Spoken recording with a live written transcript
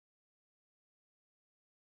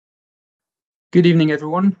Good evening,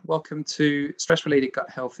 everyone. Welcome to Stress-Related Gut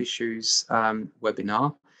Health Issues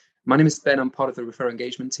webinar. My name is Ben. I'm part of the referral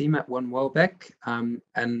engagement team at OneWelbeck,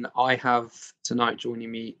 and I have tonight joining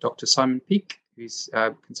me Dr. Simon Peake, who's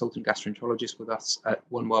a consultant gastroenterologist with us at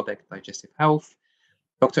OneWelbeck Digestive Health,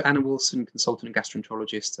 Dr. Anna Wilson, consultant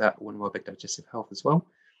gastroenterologist at OneWelbeck Digestive Health as well,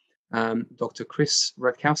 Dr. Chris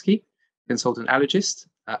Rutkowski, consultant allergist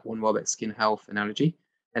at OneWelbeck Skin Health and Allergy,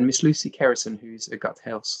 and Miss Lucy Kerrison, who's a gut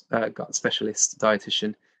specialist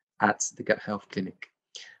dietitian at the Gut Health Clinic.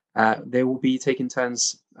 They will be taking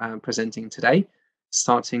turns presenting today,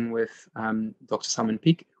 starting with Dr. Simon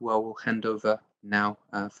Peake, who I will hand over now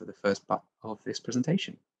for the first part of this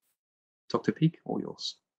presentation. Dr. Peake, all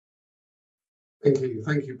yours. Thank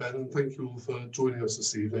you, Ben, and thank you all for joining us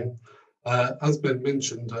this evening. As Ben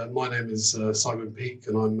mentioned, my name is Simon Peake,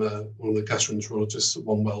 and I'm one of the gastroenterologists at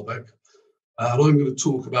OneWelbeck. And I'm going to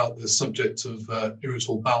talk about the subject of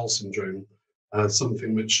irritable bowel syndrome,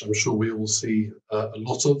 something which I'm sure we all see a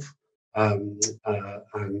lot of, and a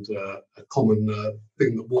common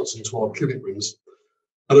thing that walks into our clinic rooms.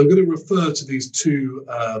 And I'm going to refer to these two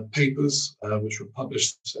papers which were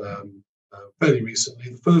published fairly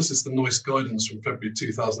recently. The first is the NICE guidance from February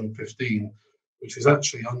 2015, which is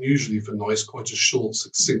actually unusually for NICE, quite a short,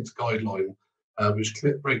 succinct guideline, which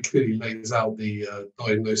very clearly lays out the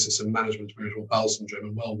diagnosis and management of irritable bowel syndrome,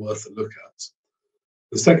 and well worth a look at.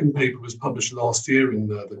 The second paper was published last year in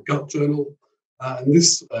the Gut Journal, and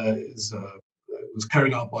this was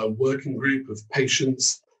carried out by a working group of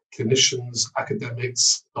patients, clinicians,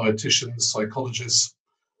 academics, dietitians, psychologists,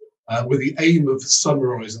 with the aim of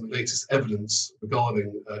summarising the latest evidence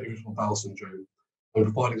regarding irritable bowel syndrome and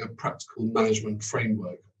providing a practical management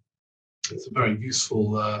framework. It's a very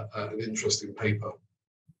useful and interesting paper.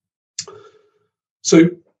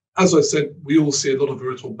 So, as I said, we all see a lot of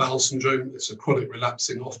irritable bowel syndrome. It's a chronic,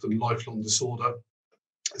 relapsing, often lifelong disorder,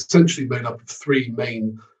 essentially made up of three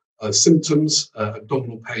main symptoms: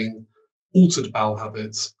 abdominal pain, altered bowel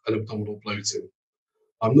habits, and abdominal bloating.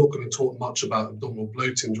 I'm not going to talk much about abdominal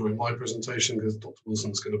bloating during my presentation because Dr.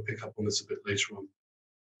 Wilson is going to pick up on this a bit later on.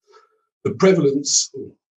 The prevalence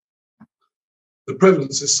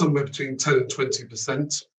is somewhere between 10 and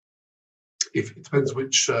 20%. It depends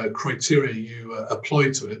which criteria you apply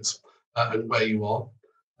to it and where you are.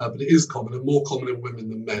 But it is common, and more common in women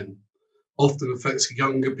than men. Often affects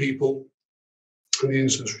younger people, and the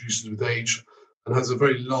incidence reduces with age, and has a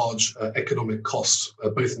very large economic cost,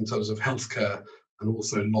 both in terms of healthcare and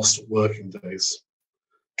also lost working days.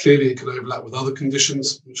 Clearly, it can overlap with other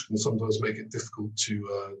conditions, which can sometimes make it difficult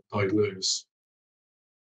to diagnose.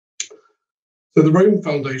 So the Rome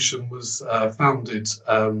Foundation was founded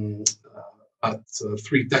 3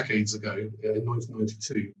 decades ago, in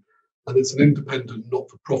 1992, and it's an independent,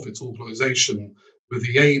 not-for-profit organisation with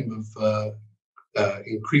the aim of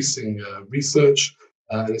increasing research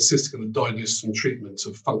and assisting in the diagnosis and treatment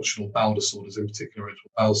of functional bowel disorders, in particular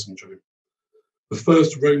irritable bowel syndrome. The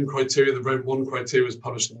first Rome criteria, the Rome 1 criteria, was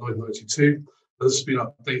published in 1992, and this has been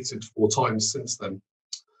updated 4 times since then.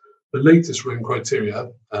 The latest Rome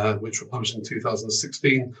criteria, which were published in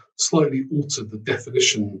 2016, slightly altered the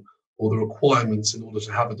definition or the requirements in order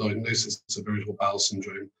to have a diagnosis of irritable bowel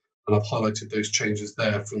syndrome, and I've highlighted those changes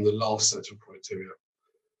there from the last set of criteria.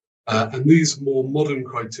 And these more modern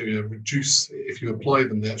criteria reduce, if you apply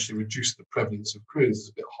them, they actually reduce the prevalence of Crohn's. It's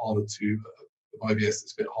a bit harder to, IBS,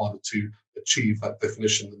 it's a bit harder to achieve that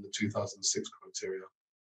definition than the 2006 criteria.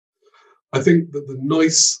 I think that the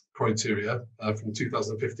NICE criteria from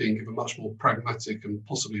 2015 give a much more pragmatic and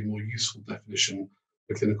possibly more useful definition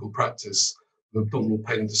for clinical practice of abdominal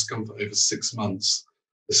pain and discomfort over 6 months,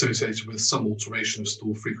 associated with some alteration of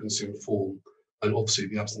stool frequency and form, and obviously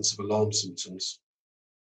the absence of alarm symptoms.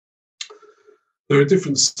 There are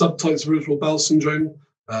different subtypes of irritable bowel syndrome.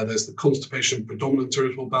 There's the constipation predominant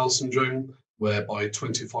irritable bowel syndrome, whereby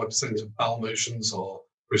 25% of bowel motions are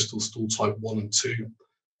Bristol stool type 1 and 2.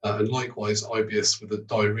 And likewise, IBS with a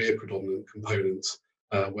diarrhea predominant component,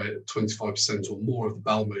 where 25% or more of the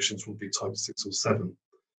bowel motions will be type 6 or 7.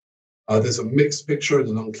 There's a mixed picture and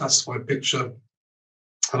an unclassified picture.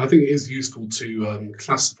 And I think it is useful to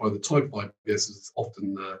classify the type of IBS, as it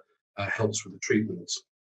often helps with the treatment.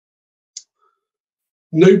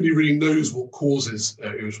 Nobody really knows what causes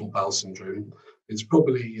irritable bowel syndrome. It's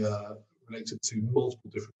probably related to multiple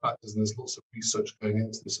different factors, and there's lots of research going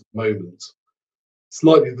into this at the moment. It's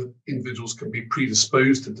likely that individuals can be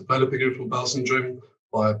predisposed to developing irritable bowel syndrome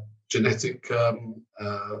by genetic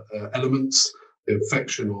elements,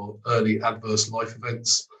 infection or early adverse life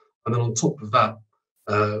events. And then on top of that,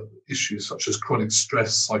 issues such as chronic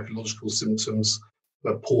stress, psychological symptoms,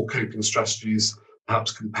 poor coping strategies,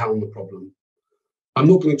 perhaps compound the problem. I'm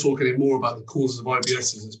not going to talk any more about the causes of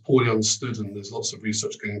IBS, as it's poorly understood and there's lots of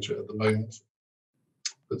research going into it at the moment,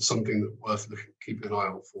 but something that's worth keeping an eye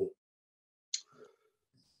out for.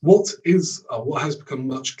 What has become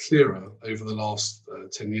much clearer over the last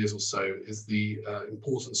 10 years or so is the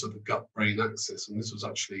importance of the gut-brain axis, and this was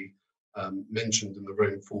actually mentioned in the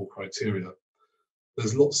Rome 4 criteria.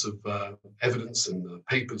 There's lots of evidence and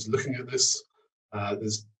papers looking at this.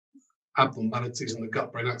 There's abnormalities in the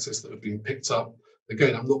gut-brain axis that have been picked up.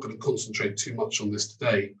 Again, I'm not going to concentrate too much on this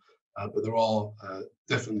today, but there are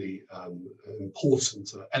definitely important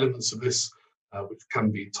elements of this which can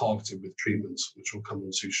be targeted with treatments, which we'll come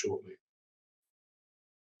on to shortly.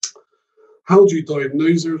 How do you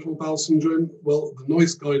diagnose irritable bowel syndrome? Well, the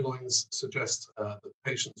NICE guidelines suggest that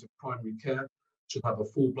patients in primary care should have a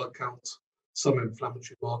full blood count, some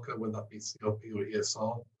inflammatory marker, whether that be CRP or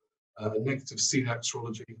ESR, a negative celiac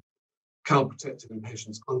serology, calprotectin in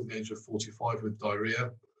patients under the age of 45 with diarrhea,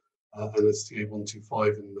 and a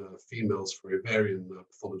CA125 in females for ovarian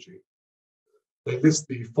pathology. They list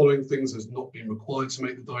the following things as not being required to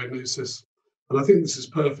make the diagnosis, and I think this is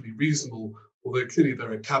perfectly reasonable, although clearly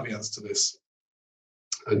there are caveats to this.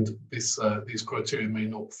 And these criteria may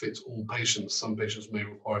not fit all patients. Some patients may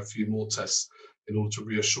require a few more tests in order to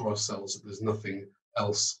reassure ourselves that there's nothing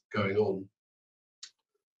else going on.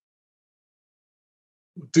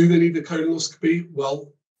 Do they need a colonoscopy?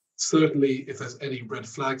 Well, certainly if there's any red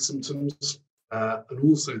flag symptoms, and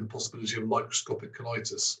also the possibility of microscopic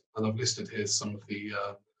colitis. And I've listed here some of the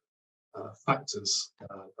factors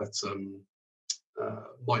that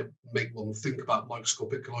might make one think about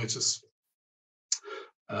microscopic colitis.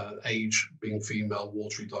 Age, being female,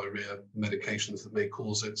 watery diarrhea, medications that may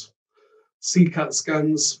cause it. CCAT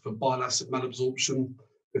scans for bile acid malabsorption,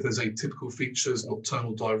 if there's atypical features,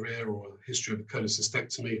 nocturnal diarrhea or a history of a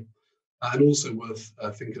cholecystectomy. And also worth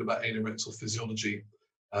thinking about anorectal physiology,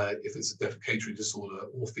 if it's a defecatory disorder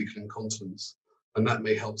or fecal incontinence. And that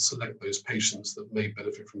may help select those patients that may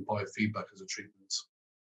benefit from biofeedback as a treatment.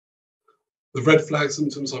 The red flag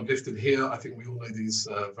symptoms I've listed here, I think we all know these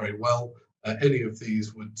very well. Any of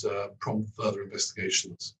these would prompt further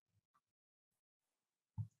investigations.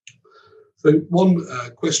 So one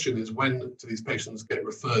question is, when do these patients get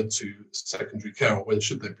referred to secondary care, or when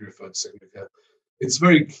should they be referred to secondary care? It's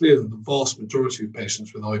very clear that the vast majority of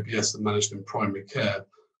patients with IBS are managed in primary care,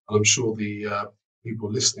 and I'm sure the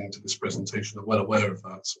people listening to this presentation are well aware of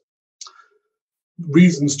that.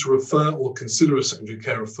 Reasons to refer or consider a secondary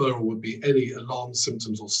care referral would be any alarm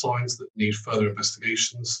symptoms or signs that need further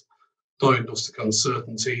investigations, diagnostic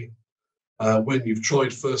uncertainty, when you've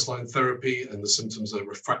tried first-line therapy and the symptoms are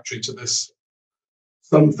refractory to this,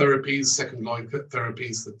 some therapies, second-line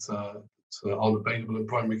therapies that aren't available in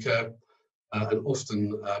primary care, and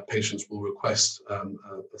often patients will request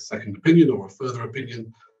a second opinion or a further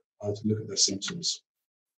opinion to look at their symptoms.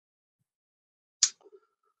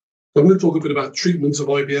 So I'm going to talk a bit about treatment of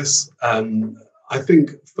IBS. I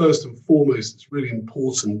think first and foremost, it's really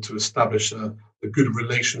important to establish a good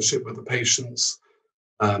relationship with the patients.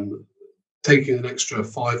 Taking an extra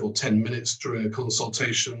 5 or 10 minutes during a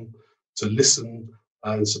consultation to listen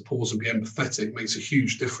and support and be empathetic makes a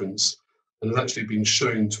huge difference, and has actually been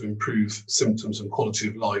shown to improve symptoms and quality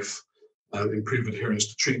of life, improve adherence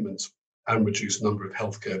to treatment, and reduce number of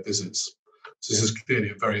healthcare visits. So this is clearly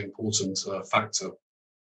a very important factor.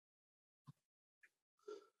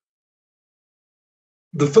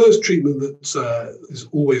 The first treatment that is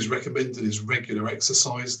always recommended is regular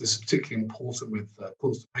exercise. This is particularly important with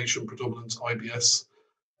constipation predominant IBS,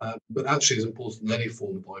 but actually is important in any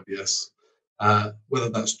form of IBS, whether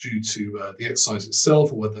that's due to the exercise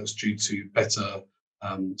itself or whether that's due to better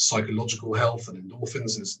psychological health and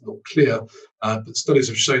endorphins is not clear, but studies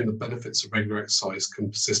have shown the benefits of regular exercise can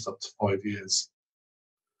persist up to 5 years.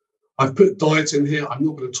 I've put diet in here. I'm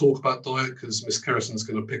not going to talk about diet because Ms. Kerrison is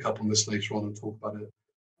going to pick up on this later on and talk about it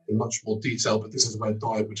in much more detail, but this is where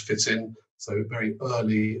diet would fit in. So very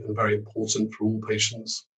early and very important for all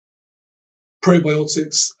patients.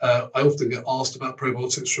 Probiotics, I often get asked about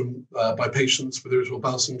probiotics by patients with irritable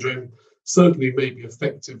bowel syndrome. Certainly may be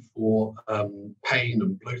effective for pain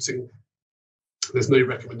and bloating. There's no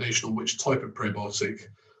recommendation on which type of probiotic,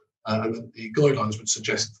 and the guidelines would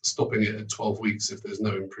suggest stopping it at 12 weeks if there's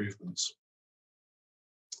no improvements.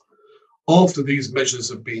 After these measures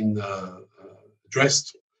have been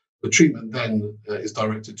addressed, the treatment then is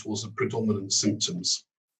directed towards the predominant symptoms.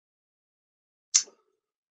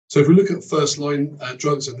 So if we look at first-line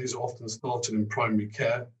drugs, and these are often started in primary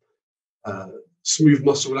care, smooth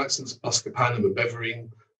muscle relaxants, buscopan and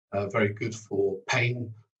mebeverine, very good for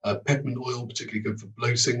pain. Peppermint oil, particularly good for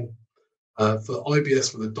bloating. For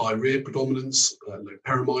IBS with a diarrhea predominance,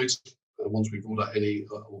 loperamide, once we've ruled out any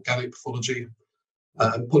organic pathology,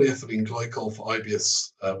 and polyethylene glycol for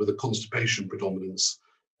IBS with a constipation predominance,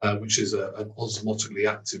 which is an osmotically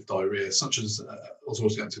active diarrhea, such as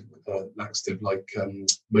osmotically active laxative like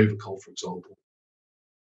Movicol, for example.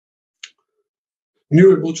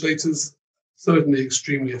 Neuromodulators, certainly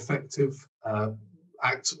extremely effective,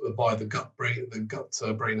 act via the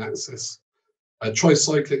gut-brain axis.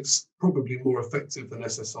 Tricyclics, probably more effective than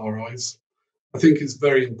SSRIs. I think it's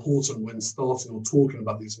very important when starting or talking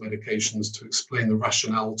about these medications to explain the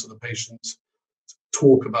rationale to the patient, to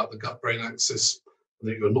talk about the gut-brain axis, and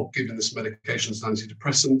that you're not giving this medication as an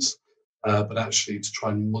antidepressant, but actually to try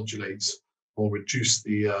and modulate or reduce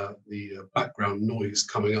the background noise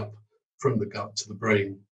coming up from the gut to the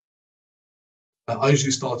brain. I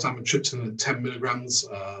usually start amitriptyline at 10 milligrams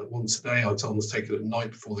once a day. I tell them to take it at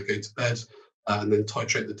night before they go to bed, and then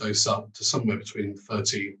titrate the dose up to somewhere between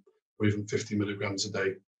 30 or even 50 milligrams a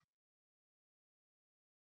day.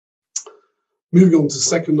 Moving on to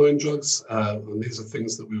second-line drugs, and these are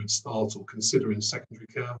things that we would start or consider in secondary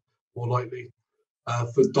care more likely.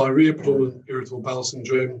 For diarrhea-predominant irritable bowel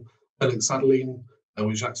syndrome, phencyclidine,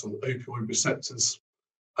 which acts on opioid receptors.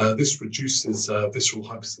 This reduces visceral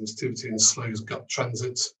hypersensitivity and slows gut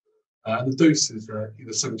transit. And the dose is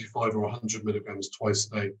either 75 or 100 milligrams twice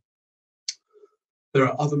a day. There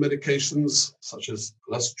are other medications such as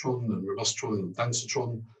lestron and ribustron and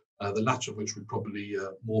dansitron, the latter of which we're probably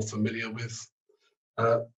more familiar with.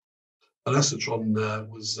 Lestron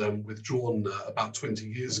was withdrawn about 20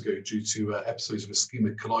 years ago due to episodes of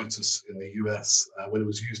ischemic colitis in the US when it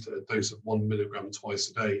was used at a dose of 1 milligram twice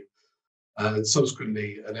a day. And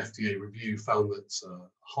subsequently, an FDA review found that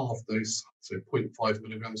half dose, so 0.5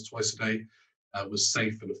 milligrams twice a day, was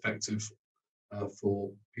safe and effective for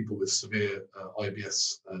people with severe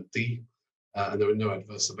IBS-D, and there were no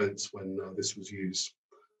adverse events when this was used.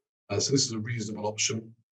 So this is a reasonable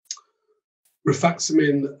option.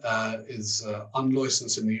 Rifaximin is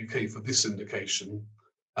unlicensed in the UK for this indication.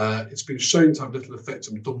 It's been shown to have little effect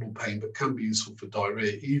on abdominal pain, but can be useful for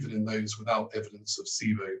diarrhea, even in those without evidence of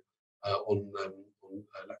SIBO on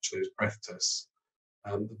lactose breath tests.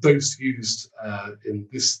 The dose used in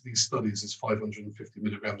these studies is 550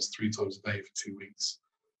 milligrams 3 times a day for 2 weeks.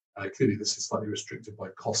 Clearly, this is slightly restricted by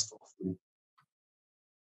cost often.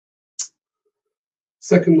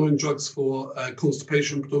 Second-line drugs for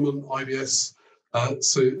constipation predominant IBS.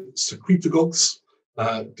 So secretagogues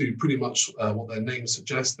do pretty much what their name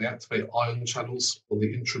suggests. They activate ion channels on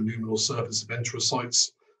the intraluminal surface of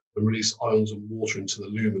enterocytes and release ions of water into the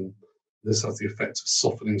lumen. This has the effect of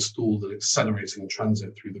softening stool and accelerating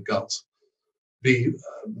transit through the gut. The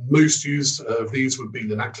most used of these would be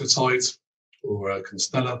linaclotide or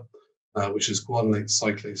Constella, which is guanylate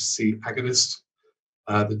cyclase C agonist.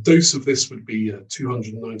 The dose of this would be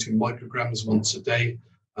 290 micrograms once a day,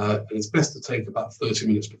 and it's best to take about 30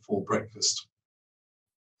 minutes before breakfast.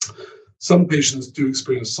 Some patients do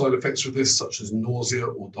experience side effects of this, such as nausea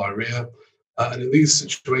or diarrhea. And in these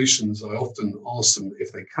situations, I often ask them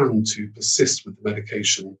if they can to persist with the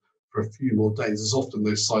medication for a few more days, as often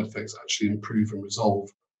those side effects actually improve and resolve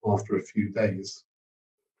after a few days.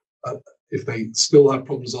 If they still have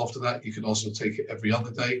problems after that, you can ask them to take it every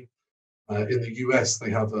other day. In the US,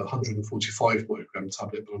 they have a 145 microgram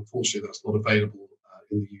tablet, but unfortunately that's not available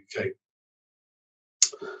in the UK.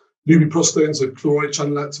 Lubiprostone is a chloride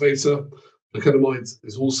channel activator. Lecanemide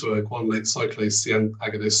is also a guanylate cyclase C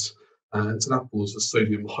agonist, and tenapel is a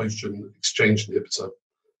sodium hydrogen exchange inhibitor.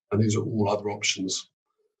 And these are all other options.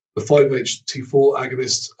 The 5-HT4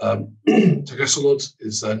 agonist, Digestive,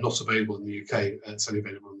 is not available in the UK, and it's only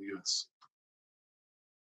available in the US.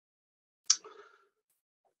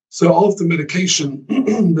 So after medication,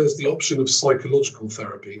 there's the option of psychological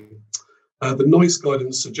therapy. The NICE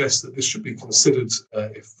guidance suggests that this should be considered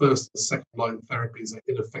if first and second line therapies are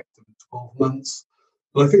ineffective at 12 months.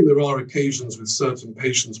 But I think there are occasions with certain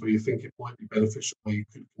patients where you think it might be beneficial, where you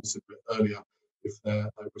could consider it earlier if they're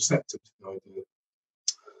receptive to the idea.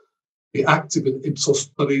 The active and Ipsos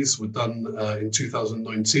studies were done in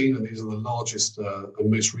 2019, and these are the largest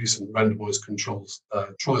and most recent randomized controls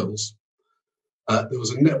trials. There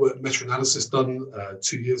was a network meta-analysis done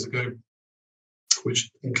 2 years ago,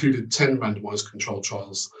 which included 10 randomized control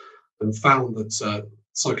trials, and found that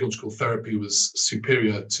psychological therapy was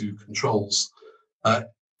superior to controls,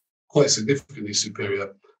 quite significantly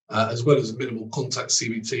superior, as well as minimal contact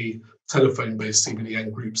CBT, telephone-based CBT,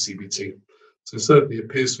 and group CBT. So it certainly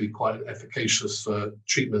appears to be quite an efficacious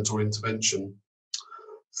treatment or intervention.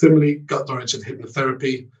 Similarly, gut-directed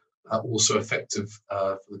hypnotherapy, also effective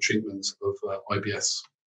for the treatment of IBS.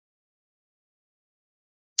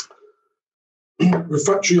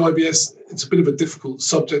 Refractory IBS, it's a bit of a difficult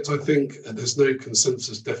subject, I think. There's no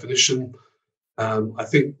consensus definition. I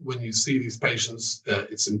think when you see these patients,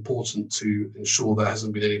 it's important to ensure there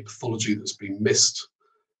hasn't been any pathology that's been missed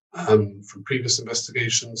from previous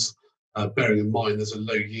investigations, bearing in mind there's a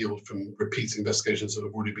low yield from repeat investigations that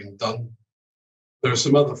have already been done. There are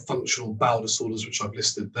some other functional bowel disorders which I've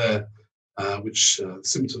listed there, which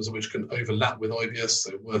symptoms of which can overlap with IBS,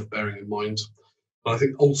 so worth bearing in mind. But I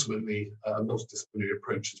think ultimately a multidisciplinary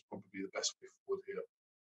approach is probably the best way forward here.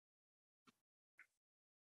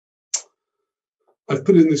 I've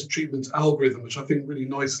put in this treatment algorithm, which I think really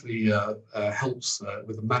nicely helps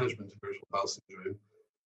with the management of irritable bowel syndrome.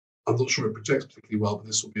 I'm not sure it projects particularly well, but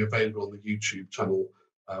this will be available on the YouTube channel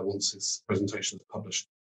once this presentation is published.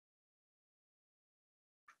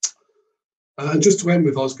 And just to end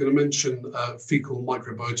with, I was going to mention fecal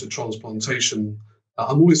microbiota transplantation.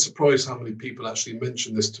 I'm always surprised how many people actually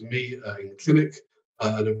mention this to me in clinic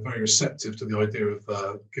and are very receptive to the idea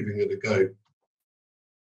of giving it a go.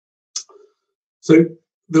 So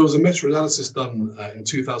there was a meta-analysis done in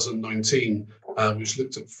 2019, which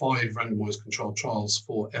looked at 5 randomized controlled trials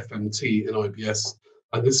for FMT in IBS,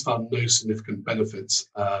 and this found no significant benefits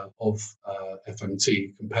of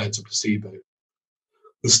FMT compared to placebo.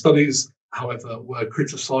 The studies, however, were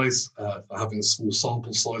criticised for having small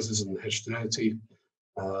sample sizes and heterogeneity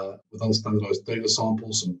with unstandardized donor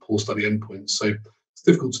samples and poor study endpoints. So it's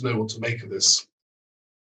difficult to know what to make of this.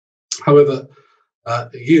 However, a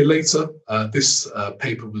year later, this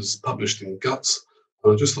paper was published in Guts.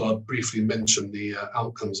 And I just thought I'd briefly mention the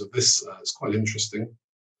outcomes of this. It's quite interesting.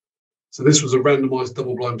 So this was a randomized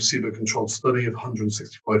double-blind placebo-controlled study of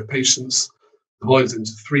 165 patients, divided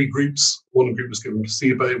into 3 groups. One group was given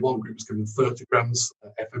placebo, one group was given 30 grams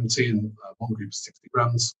FMT, and one group 60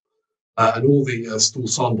 grams. And all the stool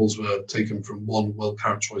samples were taken from one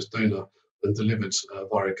well-characterized donor and delivered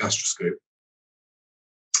via a gastroscope.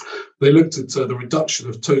 They looked at the reduction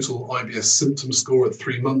of total IBS symptom score at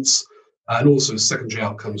 3 months, and also secondary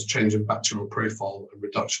outcomes, change in bacterial profile and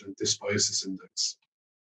reduction in dysbiosis index.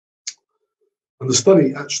 And the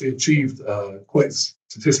study actually achieved quite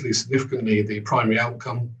statistically significantly the primary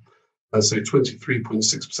outcome. So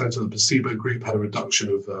 23.6% of the placebo group had a reduction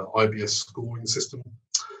of IBS scoring system,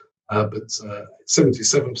 but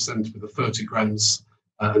 77% with the 30 grams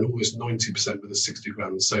and almost 90% with the 60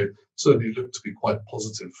 grams. So certainly looked to be quite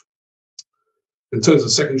positive. In terms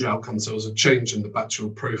of secondary outcomes, there was a change in the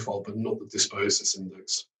bacterial profile, but not the dysbiosis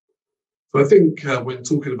index. So I think when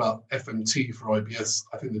talking about FMT for IBS,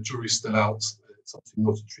 I think the jury's still out. It's obviously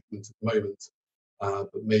not a treatment at the moment,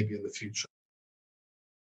 but maybe in the future.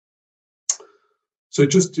 So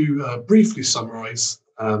just to briefly summarize,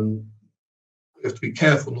 you have to be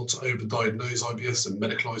careful not to overdiagnose IBS and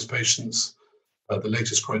medicalize patients. The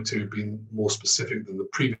latest criteria have been more specific than the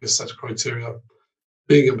previous set of criteria.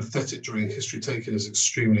 Being empathetic during history taking is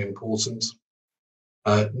extremely important.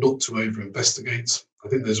 Not to over-investigate. I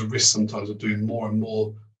think there's a risk sometimes of doing more and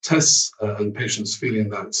more tests and patients feeling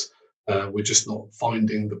that we're just not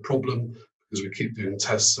finding the problem because we keep doing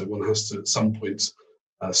tests. So one has to, at some point,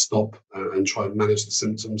 stop and try and manage the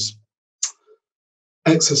symptoms.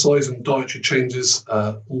 Exercise and dietary changes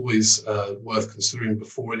are always worth considering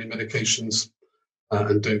before any medications.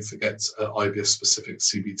 And don't forget IBS-specific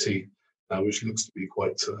CBT, which looks to be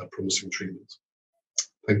quite a promising treatment.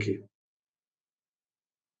 Thank you.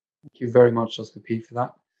 Thank you very much, Dr. Peake, for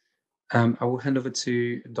that. I will hand over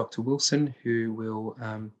to Dr. Wilson, who will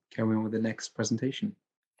carry on with the next presentation.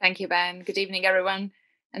 Thank you, Ben. Good evening, everyone,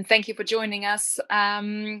 and thank you for joining us.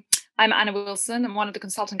 I'm Anna Wilson. I'm one of the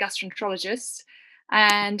consultant gastroenterologists,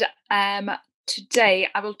 and today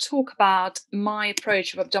I will talk about my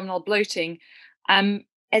approach of abdominal bloating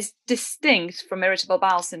as distinct from irritable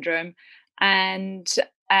bowel syndrome, and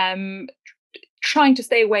trying to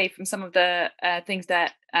stay away from some of the things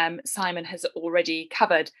that Simon has already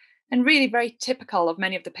covered, and really very typical of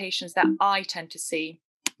many of the patients that I tend to see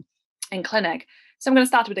in clinic. So I'm going to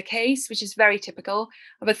start with a case, which is very typical,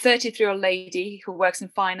 of a 33-year-old lady who works in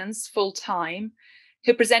finance full-time,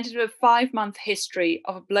 who presented with a 5-month history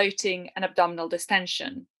of bloating and abdominal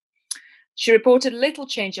distension. She reported little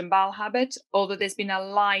change in bowel habit, although there's been a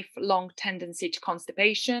lifelong tendency to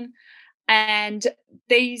constipation. And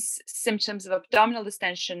these symptoms of abdominal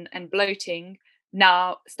distension and bloating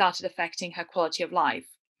now started affecting her quality of life.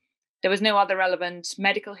 There was no other relevant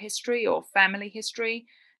medical history or family history.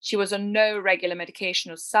 She was on no regular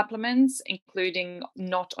medication or supplements, including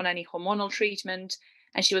not on any hormonal treatment.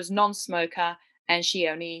 And she was non-smoker, and she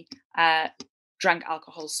only drank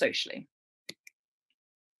alcohol socially.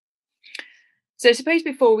 So I suppose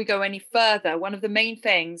before we go any further, one of the main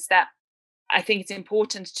things that I think it's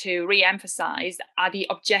important to re-emphasize are the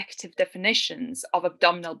objective definitions of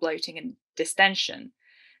abdominal bloating and distension.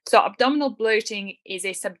 So abdominal bloating is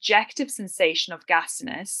a subjective sensation of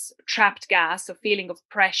gasiness, trapped gas, or feeling of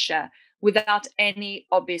pressure without any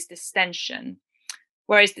obvious distension.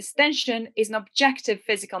 Whereas distension is an objective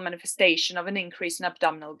physical manifestation of an increase in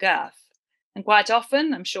abdominal girth. And quite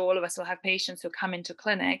often, I'm sure all of us will have patients who come into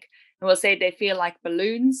clinic and will say they feel like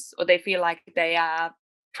balloons or they feel like they are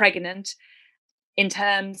pregnant in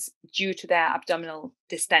terms due to their abdominal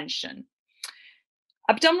distension.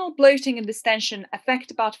 Abdominal bloating and distension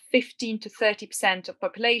affect about 15 to 30% of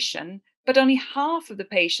population, but only half of the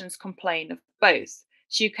patients complain of both.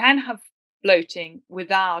 So you can have bloating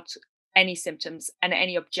without any symptoms and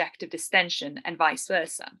any objective distension and vice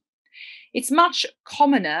versa. It's much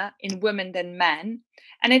commoner in women than men,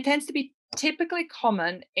 and it tends to be typically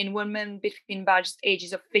common in women between about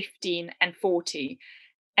ages of 15 and 40.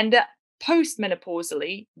 And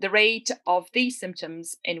postmenopausally, the rate of these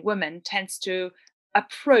symptoms in women tends to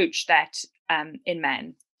approach that in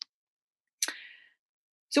men.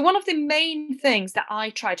 So one of the main things that I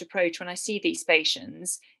try to approach when I see these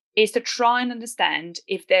patients is to try and understand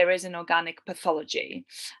if there is an organic pathology.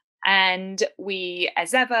 And we,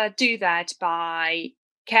 as ever, do that by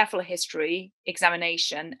careful history,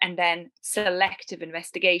 examination, and then selective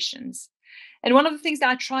investigations. And one of the things that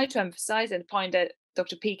I try to emphasize, and the point that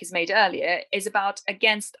Dr. Peake has made earlier, is about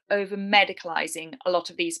against over-medicalizing a lot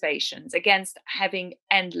of these patients, against having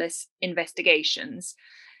endless investigations,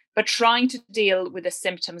 but trying to deal with the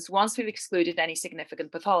symptoms once we've excluded any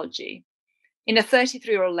significant pathology. In a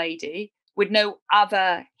 33-year-old lady with no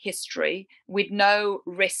other history, with no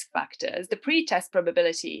risk factors, the pre-test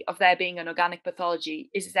probability of there being an organic pathology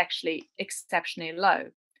is actually exceptionally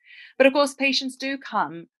low. But of course, patients do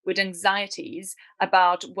come with anxieties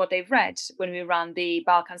about what they've read. When we run the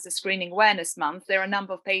Bowel Cancer Screening Awareness Month, there are a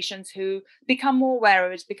number of patients who become more aware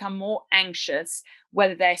of it, become more anxious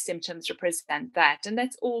whether their symptoms represent that. And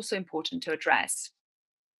that's also important to address.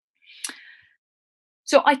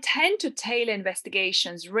 So I tend to tailor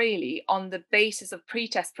investigations really on the basis of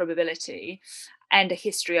pretest probability and the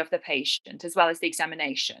history of the patient, as well as the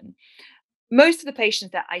examination. Most of the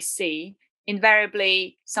patients that I see,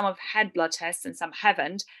 invariably, some have had blood tests and some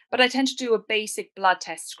haven't, but I tend to do a basic blood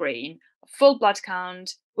test screen, a full blood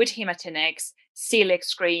count with hematinics, celiac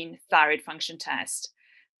screen, thyroid function test.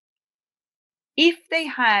 If they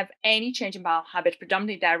have any change in bowel habit,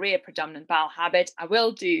 predominantly diarrhea, predominant bowel habit, I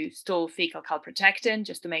will do stool fecal calprotectin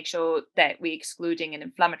just to make sure that we're excluding an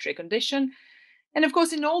inflammatory condition. And of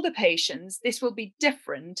course, in older patients, this will be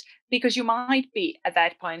different because you might be at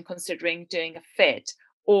that point considering doing a FIT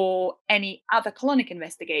or any other colonic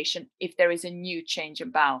investigation if there is a new change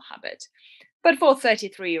in bowel habit. But for a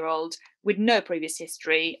 33-year-old with no previous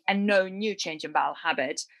history and no new change in bowel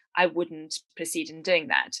habit, I wouldn't proceed in doing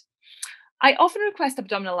that. I often request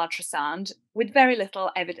abdominal ultrasound with very little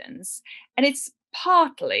evidence, and it's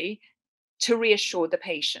partly to reassure the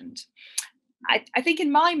patient. I think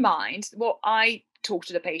in my mind, what I talk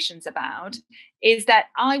to the patients about is that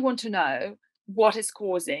I want to know what is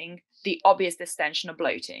causing the obvious distension or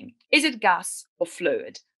bloating. Is it gas or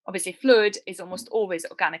fluid? Obviously, fluid is almost always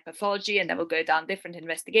organic pathology, and then we'll go down different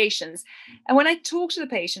investigations. And when I talk to the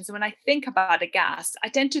patients, and when I think about a gas, I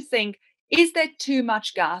tend to think, is there too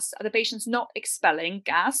much gas? Are the patients not expelling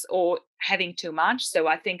gas or having too much? So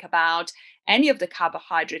I think about any of the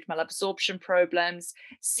carbohydrate malabsorption problems,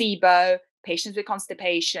 SIBO, patients with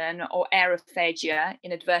constipation, or aerophagia,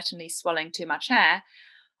 inadvertently swallowing too much air.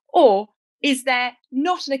 Or is there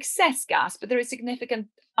not an excess gas, but there is significant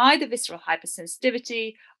either visceral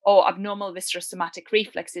hypersensitivity or abnormal viscerosomatic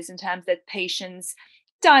reflexes in terms that patients'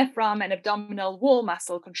 diaphragm and abdominal wall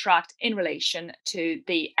muscle contract in relation to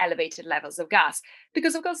the elevated levels of gas.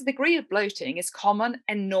 Because of course, the degree of bloating is common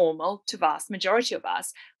and normal to vast majority of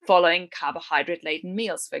us following carbohydrate-laden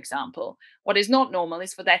meals, for example. What is not normal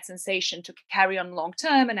is for that sensation to carry on long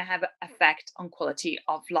term and have an effect on quality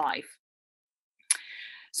of life.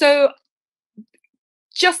 So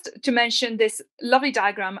just to mention this lovely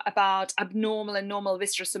diagram about abnormal and normal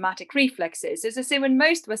viscerosomatic reflexes, as I say, when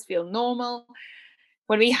most of us feel normal,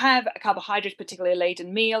 when we have a carbohydrate, particularly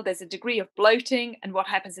laden meal, there's a degree of bloating. And what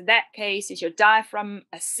happens in that case is your diaphragm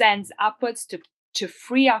ascends upwards to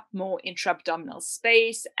free up more intra-abdominal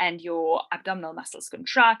space and your abdominal muscles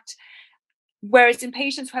contract. Whereas in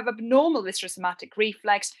patients who have abnormal viscerosomatic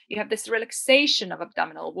reflex, you have this relaxation of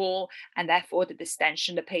abdominal wall and therefore the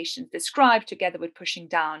distension the patient described together with pushing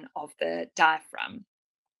down of the diaphragm.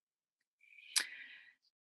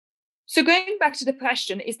 So going back to the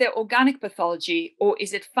question, is there organic pathology or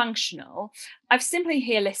is it functional? I've simply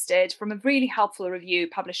here listed from a really helpful review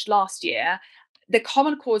published last year the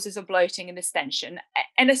common causes of bloating and distension.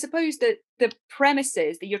 And I suppose that the premise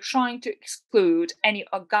is that you're trying to exclude any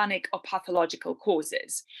organic or pathological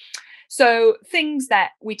causes. So things that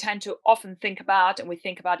we tend to often think about, and we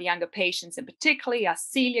think about younger patients in particular, are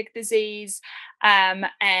celiac disease,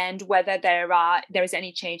 and whether there is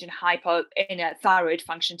any change in a thyroid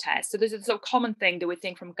function test. So this is a common thing that we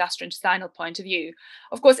think from a gastrointestinal point of view.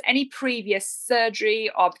 Of course, any previous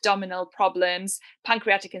surgery or abdominal problems,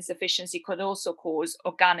 pancreatic insufficiency could also cause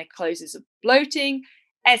organic causes of bloating,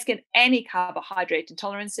 as can any carbohydrate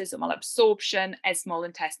intolerances or malabsorption and small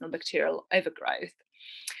intestinal bacterial overgrowth.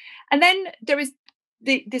 And then there is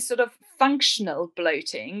this sort of functional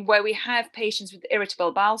bloating where we have patients with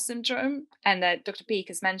irritable bowel syndrome, and Dr. Peake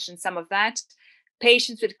has mentioned some of that,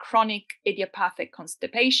 patients with chronic idiopathic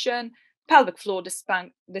constipation, pelvic floor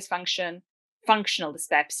dysfunction, functional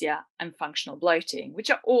dyspepsia, and functional bloating, which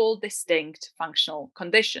are all distinct functional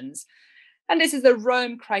conditions. And this is the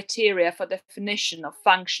Rome criteria for definition of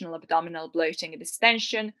functional abdominal bloating and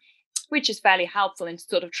distension, which is fairly helpful in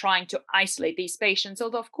sort of trying to isolate these patients,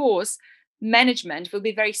 although, of course, management will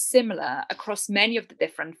be very similar across many of the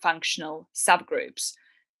different functional subgroups.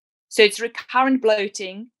 So it's recurrent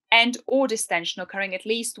bloating and or distension occurring at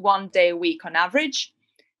least 1 day a week on average,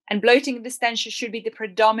 and bloating and distension should be the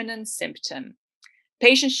predominant symptom.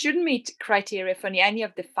 Patients shouldn't meet criteria for any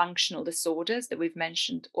of the functional disorders that we've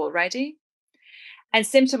mentioned already. And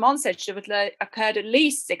symptom onset should have occurred at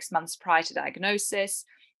least 6 months prior to diagnosis,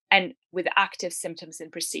 and with active symptoms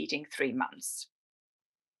in preceding 3 months.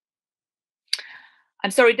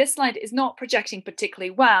 I'm sorry, this slide is not projecting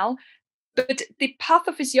particularly well, but the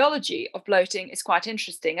pathophysiology of bloating is quite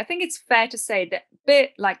interesting. I think it's fair to say that a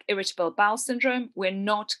bit like irritable bowel syndrome, we're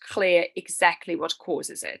not clear exactly what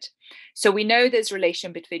causes it. So we know there's a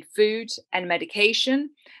relation between food and medication.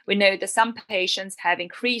 We know that some patients have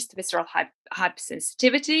increased visceral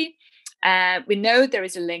hypersensitivity. We know there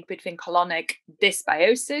is a link between colonic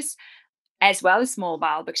dysbiosis as well as small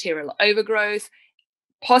bowel bacterial overgrowth,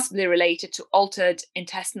 possibly related to altered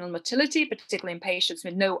intestinal motility, particularly in patients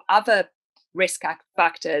with no other risk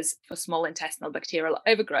factors for small intestinal bacterial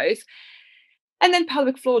overgrowth, and then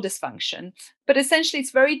pelvic floor dysfunction. But essentially,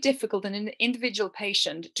 it's very difficult in an individual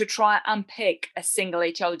patient to try and unpick a single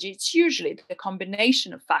etiology. It's usually the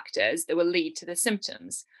combination of factors that will lead to the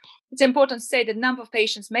symptoms. It's important to say that a number of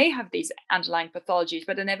patients may have these underlying pathologies,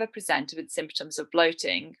 but are never presented with symptoms of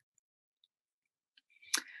bloating.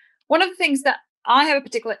 One of the things that I have a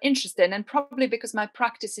particular interest in, and probably because my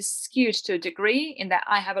practice is skewed to a degree in that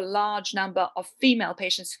I have a large number of female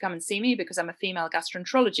patients who come and see me because I'm a female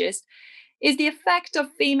gastroenterologist, is the effect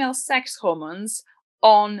of female sex hormones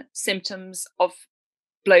on symptoms of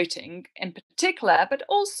bloating in particular, but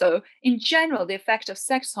also in general, the effect of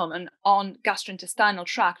sex hormone on gastrointestinal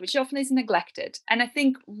tract, which often is neglected. And I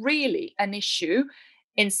think really an issue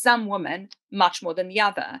in some women much more than the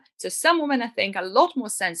other. So some women, I think, are a lot more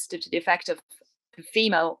sensitive to the effect of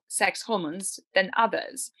female sex hormones than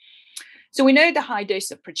others. So we know the high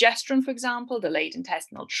dose of progesterone, for example, the late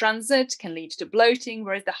intestinal transit can lead to bloating,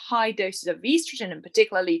 whereas the high doses of estrogen in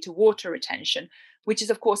particular lead to water retention, which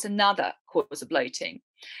is, of course, another cause of bloating.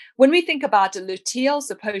 When we think about the luteal,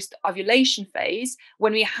 so post-ovulation phase,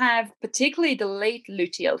 when we have particularly the late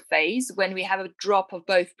luteal phase, when we have a drop of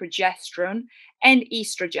both progesterone and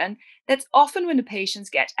estrogen, that's often when the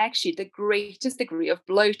patients get actually the greatest degree of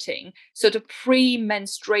bloating. So the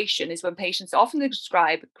pre-menstruation is when patients often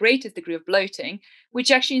describe greatest degree of bloating,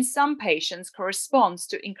 which actually in some patients corresponds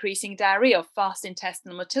to increasing diarrhea or fast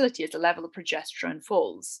intestinal motility as the level of progesterone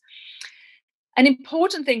falls. An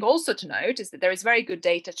important thing also to note is that there is very good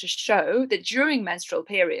data to show that during menstrual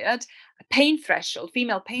period, a pain threshold,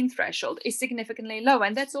 female pain threshold, is significantly low.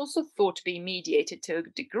 And that's also thought to be mediated to a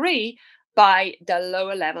degree by the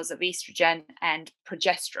lower levels of estrogen and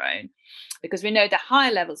progesterone, because we know the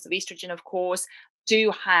higher levels of estrogen, of course,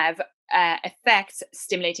 do have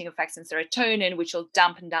stimulating effects on serotonin, which will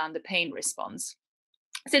dampen down the pain response.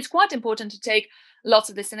 So it's quite important to take lots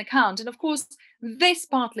of this in account. And of course, this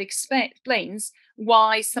partly explains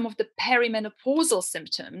why some of the perimenopausal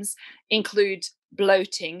symptoms include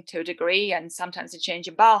bloating to a degree and sometimes a change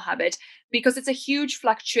in bowel habit, because it's a huge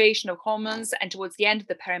fluctuation of hormones. And towards the end of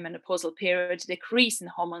the perimenopausal period, decrease in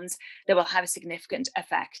hormones that will have a significant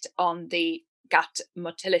effect on the gut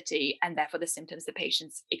motility and therefore the symptoms the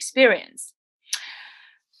patients experience.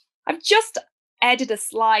 I've just added a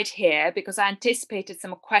slide here because I anticipated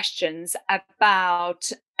some questions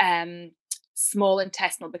about small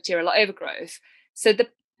intestinal bacterial overgrowth. So the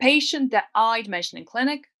Patient that I'd mentioned in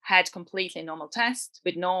clinic had completely normal tests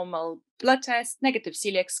with normal blood test, negative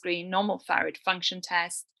celiac screen, normal thyroid function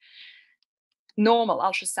test, normal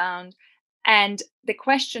ultrasound. And the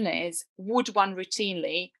question is, would one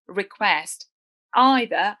routinely request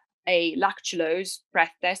either a lactulose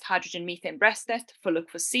breath test, hydrogen methane breath test for look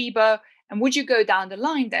for SIBO? And would you go down the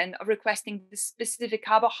line then of requesting the specific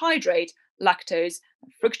carbohydrate, lactose,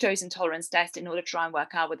 fructose intolerance test in order to try and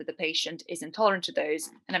work out whether the patient is intolerant to those?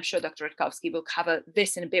 And I'm sure Dr. Rutkowski will cover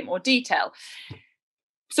this in a bit more detail.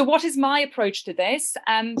 So what is my approach to this?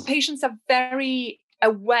 Patients are very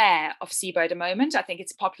aware of SIBO at the moment. I think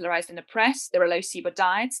it's popularized in the press. There are low SIBO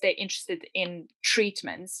diets. They're interested in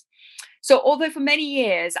treatments. So although for many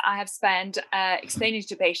years I have spent explaining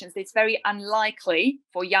to patients that it's very unlikely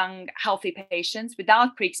for young, healthy patients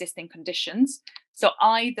without pre-existing conditions, so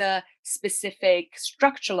either specific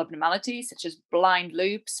structural abnormalities such as blind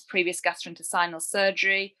loops, previous gastrointestinal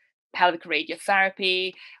surgery, pelvic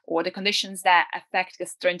radiotherapy, or the conditions that affect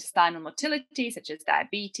gastrointestinal motility such as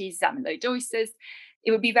diabetes, amyloidosis,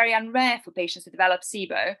 it would be very unrare for patients to develop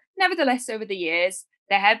SIBO. Nevertheless, over the years,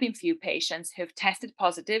 there have been few patients who've tested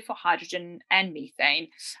positive for hydrogen and methane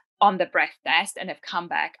on the breath test and have come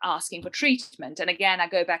back asking for treatment. And again, I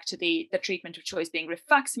go back to the treatment of choice being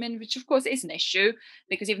rifaximin, which of course is an issue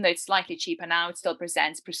because even though it's slightly cheaper now, it still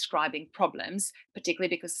presents prescribing problems, particularly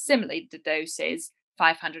because similarly the dose is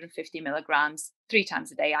 550 milligrams 3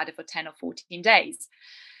 times a day, either for 10 or 14 days.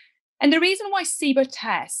 And the reason why SIBO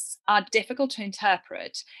tests are difficult to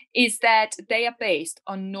interpret is that they are based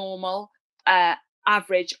on normal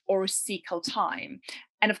average orophyseal time.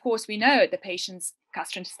 And of course, we know the patient's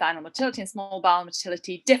gastrointestinal motility and small bowel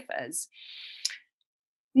motility differs.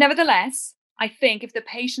 Nevertheless, I think if the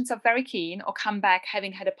patients are very keen or come back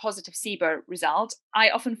having had a positive SIBO result,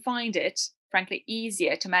 I often find it, frankly,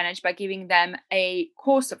 easier to manage by giving them a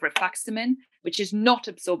course of rifaximin, which is not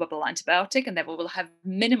absorbable antibiotic, and therefore will have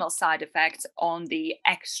minimal side effects on the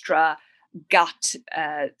extra gut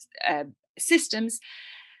systems,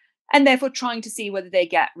 and therefore trying to see whether they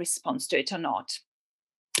get response to it or not.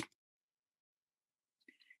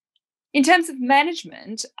 In terms of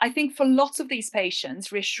management, I think for lots of these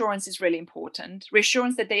patients, reassurance is really important.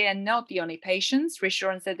 Reassurance that they are not the only patients,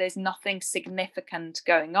 reassurance that there's nothing significant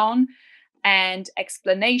going on, and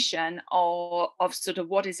explanation of sort of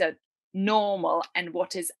what is a normal and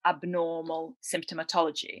what is abnormal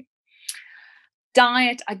symptomatology.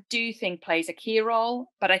 Diet, I do think plays a key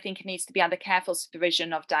role, but I think it needs to be under careful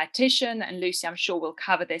supervision of dietitian. And Lucy, I'm sure, will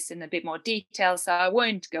cover this in a bit more detail, so I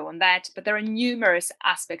won't go on that. But there are numerous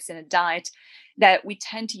aspects in a diet that we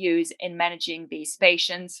tend to use in managing these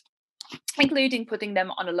patients, including putting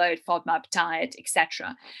them on a low FODMAP diet,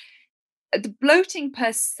 etc. The bloating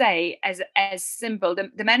per se, as simple,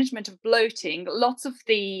 the management of bloating, lots of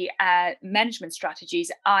the management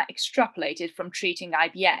strategies are extrapolated from treating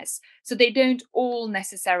IBS. So they don't all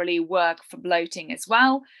necessarily work for bloating as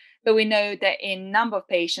well. But we know that in a number of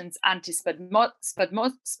patients,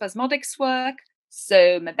 antispasmodics work.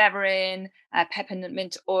 So mebeverine,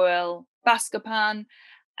 peppermint oil, Buscopan.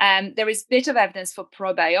 There is a bit of evidence for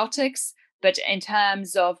probiotics. But in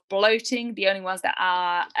terms of bloating, the only ones that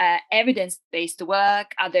are evidence-based to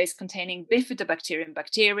work are those containing bifidobacterium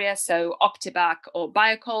bacteria, so Optibac or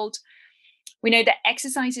Biocold. We know that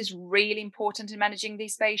exercise is really important in managing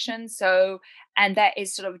these patients. And that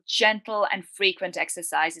is sort of gentle and frequent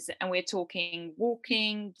exercises. And we're talking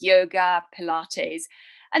walking, yoga, Pilates.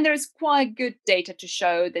 And there is quite good data to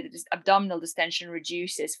show that abdominal distension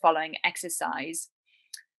reduces following exercise.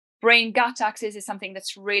 Brain-gut axis is something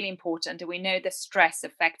that's really important, and we know that stress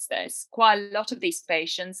affects this. Quite a lot of these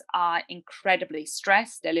patients are incredibly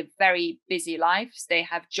stressed. They live very busy lives. They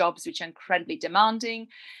have jobs which are incredibly demanding.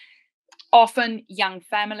 Often young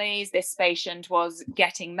families. This patient was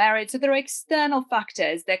getting married. So there are external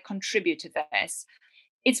factors that contribute to this.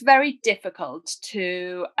 It's very difficult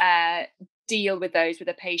to deal with those with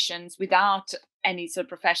the patients without any sort of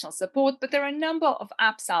professional support, but there are a number of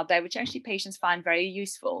apps out there which actually patients find very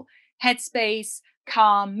useful. Headspace,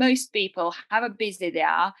 Calm, most people, however busy they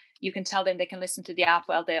are, you can tell them they can listen to the app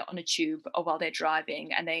while they're on a tube or while they're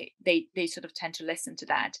driving, and they sort of tend to listen to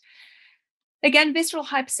that. Again, visceral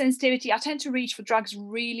hypersensitivity, I tend to reach for drugs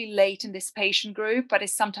really late in this patient group, but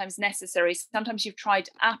it's sometimes necessary. Sometimes you've tried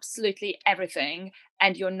absolutely everything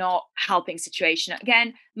and you're not helping situation.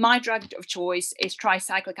 Again, my drug of choice is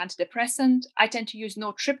tricyclic antidepressant. I tend to use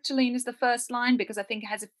nortriptyline as the first line because I think it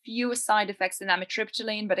has a fewer side effects than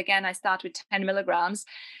amitriptyline. But again, I start with 10 milligrams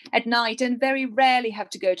at night and very rarely have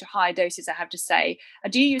to go to higher doses, I have to say. I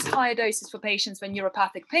do use higher doses for patients when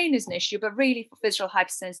neuropathic pain is an issue, but really for visual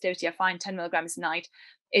hypersensitivity, I find 10 milligrams a night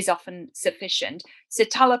is often sufficient.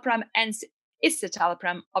 Citalopram and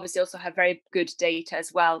escitalopram obviously also have very good data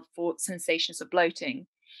as well for sensations of bloating.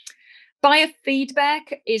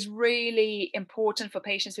 Biofeedback is really important for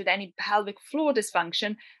patients with any pelvic floor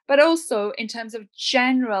dysfunction, but also in terms of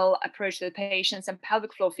general approach to the patients and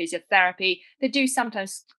pelvic floor physiotherapy, they do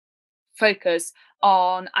sometimes focus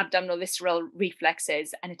on abdominal visceral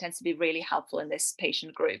reflexes, and it tends to be really helpful in this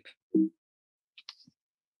patient group.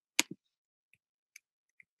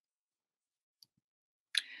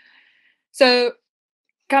 So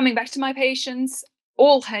coming back to my patients,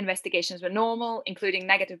 all her investigations were normal, including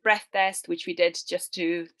negative breath test, which we did just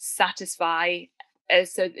to satisfy.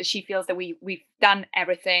 So she feels that we've done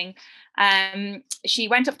everything. She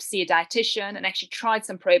went off to see a dietitian and actually tried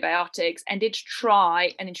some probiotics and did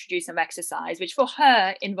try and introduce some exercise, which for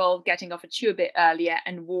her involved getting off a tube a bit earlier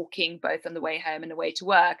and walking both on the way home and the way to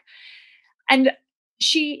work. And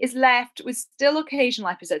she is left with still occasional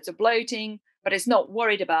episodes of bloating, but is not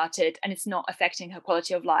worried about it and it's not affecting her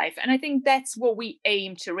quality of life. And I think that's what we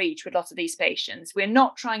aim to reach with lots of these patients. We're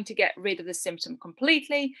not trying to get rid of the symptom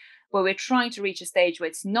completely, but we're trying to reach a stage where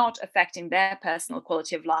it's not affecting their personal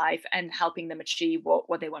quality of life and helping them achieve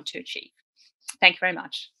what they want to achieve. Thank you very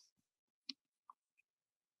much.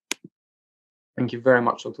 Thank you very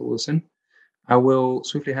much, Dr. Wilson. I will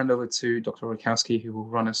swiftly hand over to Dr. Rutkowski, who will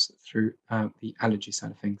run us through the allergy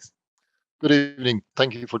side of things. Good evening.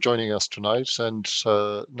 Thank you for joining us tonight. And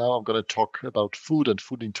now I'm going to talk about food and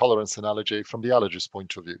food intolerance and allergy from the allergist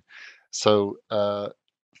point of view. So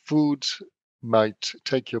food might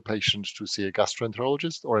take your patient to see a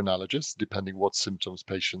gastroenterologist or an allergist, depending what symptoms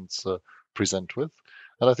patients present with.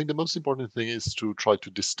 And I think the most important thing is to try to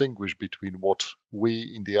distinguish between what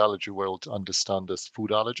we in the allergy world understand as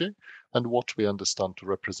food allergy and what we understand to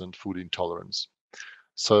represent food intolerance.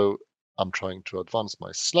 So I'm trying to advance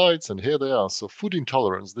my slides, and here they are. So food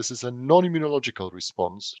intolerance, this is a non-immunological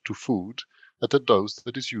response to food at a dose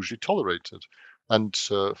that is usually tolerated. And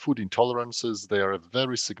food intolerances, they are a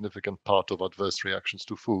very significant part of adverse reactions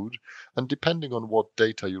to food. And depending on what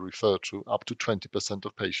data you refer to, up to 20%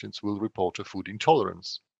 of patients will report a food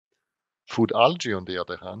intolerance. Food allergy, on the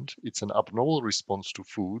other hand, it's an abnormal response to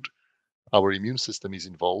food. Our immune system is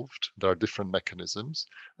involved. There are different mechanisms.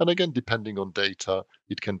 And again, depending on data,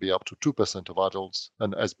 it can be up to 2% of adults.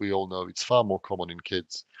 And as we all know, it's far more common in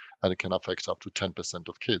kids, and it can affect up to 10%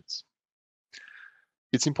 of kids.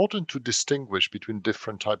 It's important to distinguish between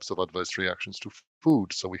different types of adverse reactions to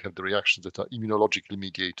food. So we have the reactions that are immunologically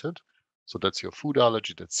mediated. So that's your food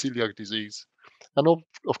allergy, that's celiac disease. And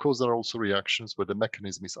of course, there are also reactions where the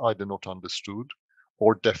mechanism is either not understood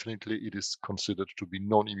or definitely it is considered to be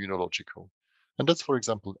non-immunological. And that's, for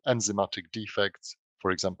example, enzymatic defects,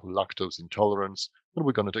 for example, lactose intolerance, and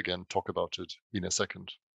we're going to again talk about it in a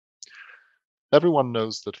second. Everyone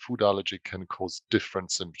knows that food allergy can cause different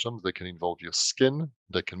symptoms. They can involve your skin,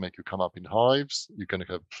 they can make you come up in hives, you can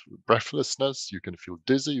have breathlessness, you can feel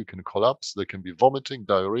dizzy, you can collapse, there can be vomiting,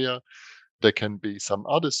 diarrhea, there can be some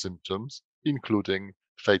other symptoms, including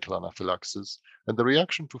fatal anaphylaxis. And the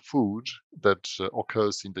reaction to food that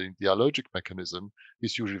occurs in the allergic mechanism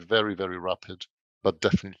is usually very, very rapid, but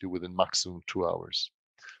definitely within maximum 2 hours.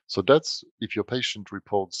 So that's if your patient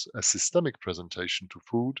reports a systemic presentation to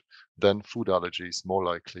food, then food allergy is more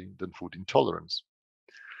likely than food intolerance.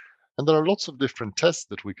 And there are lots of different tests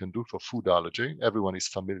that we can do for food allergy. Everyone is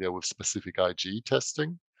familiar with specific IgE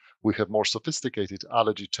testing. We have more sophisticated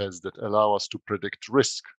allergy tests that allow us to predict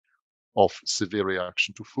risk of severe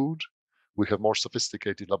reaction to food. We have more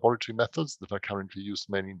sophisticated laboratory methods that are currently used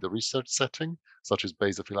mainly in the research setting, such as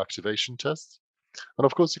basophil activation tests. And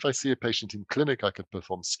of course, if I see a patient in clinic, I can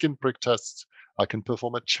perform skin prick tests. I can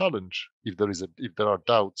perform a challenge if there are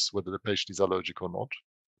doubts whether the patient is allergic or not.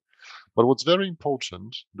 But what's very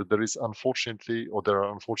important that there are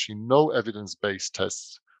unfortunately no evidence-based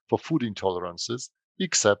tests for food intolerances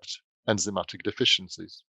except enzymatic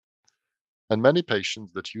deficiencies. And many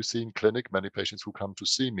patients that you see in clinic, many patients who come to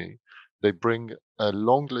see me, they bring a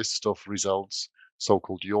long list of results,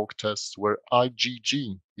 so-called York tests, where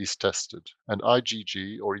IgG is tested. And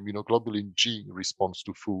IgG, or immunoglobulin G response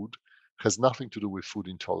to food, has nothing to do with food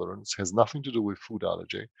intolerance, has nothing to do with food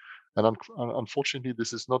allergy. And unfortunately,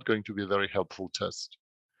 this is not going to be a very helpful test.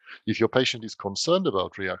 If your patient is concerned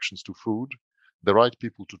about reactions to food, The right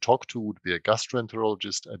people to talk to would be a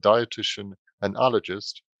gastroenterologist, a dietitian, an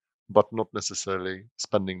allergist, but not necessarily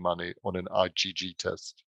spending money on an IgG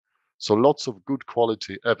test. So lots of good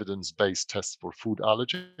quality evidence-based tests for food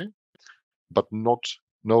allergy, but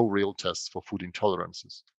no real tests for food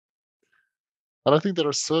intolerances. And I think there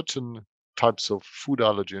are certain types of food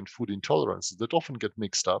allergy and food intolerances that often get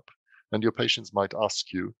mixed up, and your patients might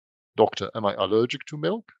ask you, doctor, am I allergic to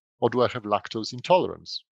milk or do I have lactose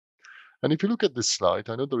intolerance? And if you look at this slide,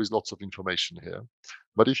 I know there is lots of information here,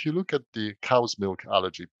 but if you look at the cow's milk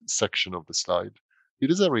allergy section of the slide,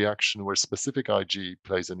 it is a reaction where specific IgE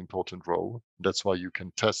plays an important role. That's why you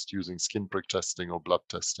can test using skin prick testing or blood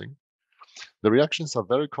testing. The reactions are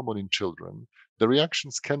very common in children. The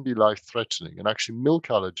reactions can be life-threatening, and actually milk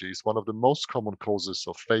allergy is one of the most common causes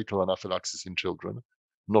of fatal anaphylaxis in children,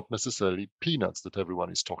 not necessarily peanuts that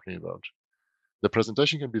everyone is talking about. The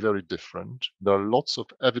presentation can be very different. There are lots of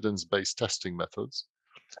evidence-based testing methods,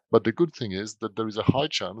 but the good thing is that there is a high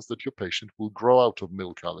chance that your patient will grow out of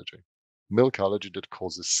milk allergy that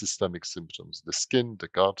causes systemic symptoms, the skin, the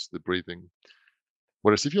gut, the breathing.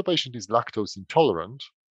 Whereas if your patient is lactose intolerant,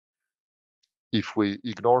 if we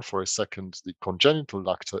ignore for a second the congenital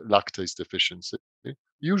lactase deficiency,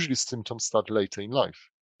 usually symptoms start later in life.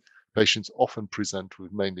 Patients often present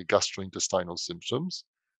with mainly gastrointestinal symptoms,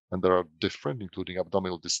 and there are different, including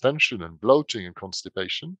abdominal distension and bloating and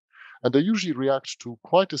constipation, and they usually react to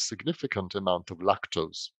quite a significant amount of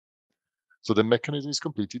lactose. So the mechanism is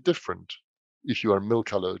completely different. If you are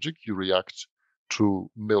milk allergic, you react to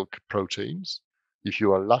milk proteins. If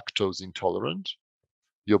you are lactose intolerant,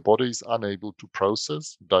 your body is unable to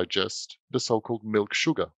process, digest the so-called milk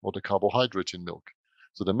sugar or the carbohydrate in milk.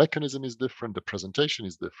 So the mechanism is different, the presentation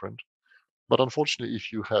is different. But unfortunately,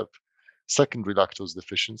 if you have secondary lactose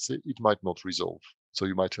deficiency, it might not resolve. So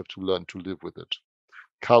you might have to learn to live with it.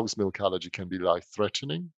 Cow's milk allergy can be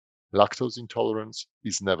life-threatening. Lactose intolerance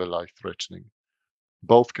is never life-threatening.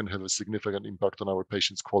 Both can have a significant impact on our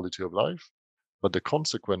patient's quality of life, but the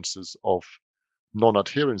consequences of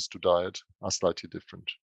non-adherence to diet are slightly different.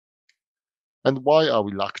 And why are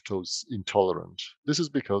we lactose intolerant? This is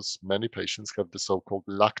because many patients have the so-called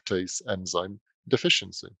lactase enzyme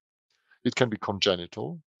deficiency. It can be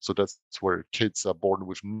congenital, so that's where kids are born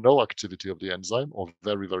with no activity of the enzyme or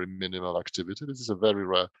very, very minimal activity. This is a very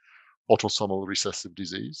rare autosomal recessive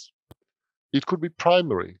disease. It could be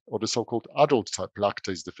primary, or the so-called adult type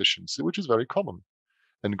lactase deficiency, which is very common.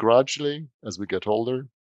 And gradually, as we get older,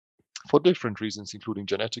 for different reasons, including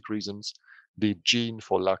genetic reasons, the gene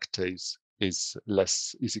for lactase is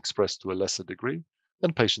expressed to a lesser degree,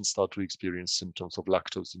 and patients start to experience symptoms of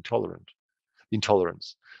lactose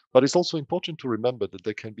intolerance. But it's also important to remember that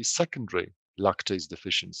there can be secondary lactase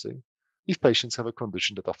deficiency if patients have a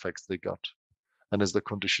condition that affects their gut. And as the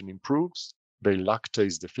condition improves, their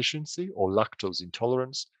lactase deficiency or lactose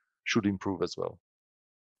intolerance should improve as well.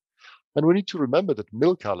 And we need to remember that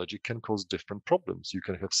milk allergy can cause different problems. You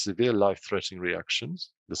can have severe life-threatening reactions,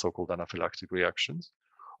 the so-called anaphylactic reactions,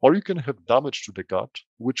 or you can have damage to the gut,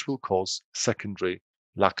 which will cause secondary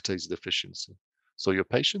lactase deficiency. So your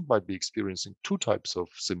patient might be experiencing two types of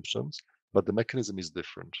symptoms, but the mechanism is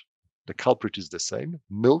different. The culprit is the same.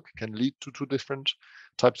 Milk can lead to two different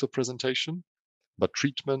types of presentation, but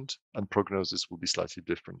treatment and prognosis will be slightly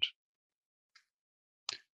different.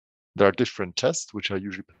 There are different tests which are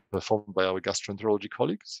usually performed by our gastroenterology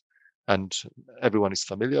colleagues, and everyone is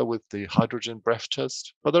familiar with the hydrogen breath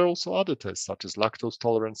test, but there are also other tests such as lactose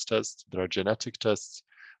tolerance tests. There are genetic tests.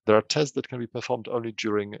 There are tests that can be performed only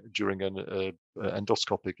during an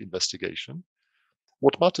endoscopic investigation.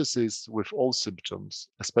 What matters is with all symptoms,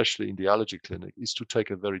 especially in the allergy clinic, is to take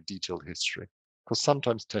a very detailed history, because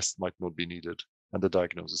sometimes tests might not be needed and the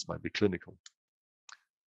diagnosis might be clinical.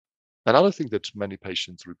 Another thing that many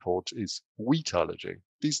patients report is wheat allergy.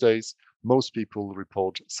 These days, most people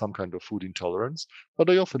report some kind of food intolerance, but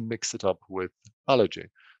they often mix it up with allergy.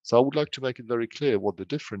 So I would like to make it very clear what the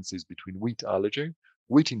difference is between wheat allergy,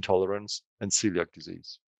 wheat intolerance, and celiac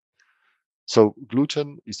disease. So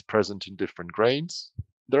gluten is present in different grains.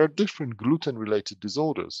 There are different gluten-related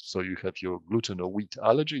disorders. So you have your gluten or wheat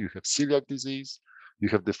allergy, you have celiac disease, you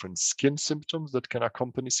have different skin symptoms that can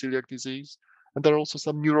accompany celiac disease. And there are also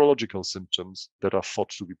some neurological symptoms that are thought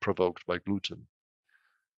to be provoked by gluten.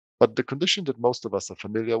 But the condition that most of us are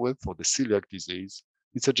familiar with, or the celiac disease,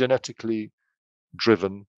 it's a genetically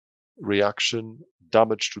driven reaction,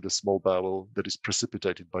 damage to the small bowel that is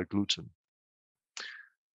precipitated by gluten.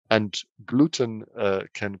 And gluten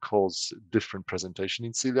can cause different presentation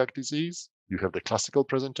in celiac disease. You have the classical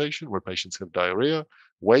presentation where patients have diarrhea,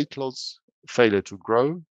 weight loss, failure to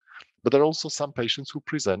grow. But there are also some patients who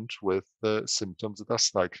present with symptoms that are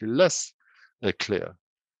slightly less clear.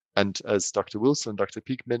 And as Dr. Wilson and Dr.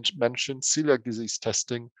 Peake mentioned, celiac disease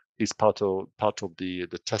testing is part of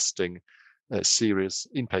the testing series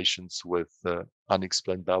in patients with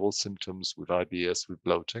unexplained bowel symptoms, with IBS, with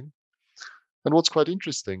bloating. And what's quite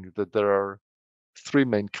interesting that there are three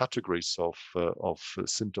main categories of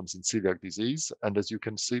symptoms in celiac disease. And as you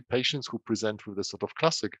can see, patients who present with the sort of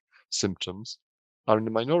classic symptoms are in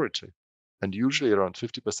the minority. And usually around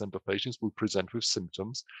 50% of patients will present with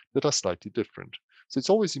symptoms that are slightly different. So it's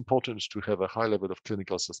always important to have a high level of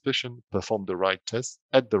clinical suspicion, perform the right test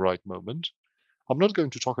at the right moment. I'm not going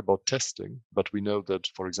to talk about testing, but we know that,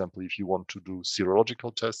 for example, if you want to do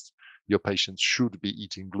serological tests, your patients should be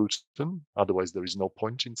eating gluten. Otherwise, there is no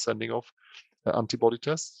point in sending off antibody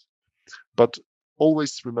tests. But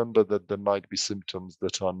always remember that there might be symptoms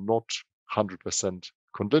that are not 100%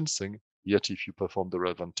 convincing, yet if you perform the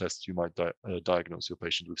relevant tests, you might diagnose your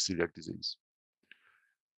patient with celiac disease.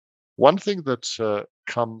 One thing that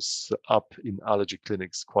comes up in allergy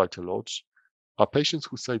clinics quite a lot are patients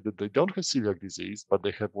who say that they don't have celiac disease, but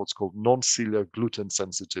they have what's called non-celiac gluten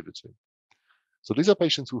sensitivity. So these are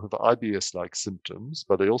patients who have IBS-like symptoms,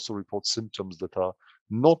 but they also report symptoms that are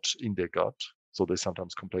not in their gut. So they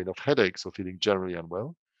sometimes complain of headaches or feeling generally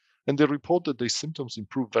unwell. And they report that their symptoms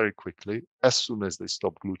improve very quickly as soon as they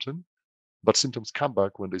stop gluten, but symptoms come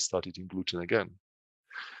back when they start eating gluten again.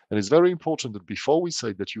 And it's very important that before we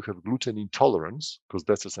say that you have gluten intolerance, because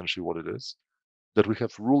that's essentially what it is, that we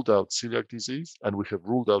have ruled out celiac disease and we have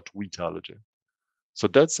ruled out wheat allergy. So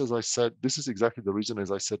that's, as I said, this is exactly the reason,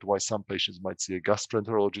 as I said, why some patients might see a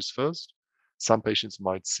gastroenterologist first, some patients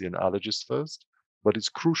might see an allergist first, but it's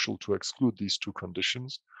crucial to exclude these two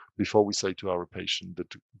conditions before we say to our patient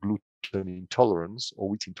that gluten intolerance or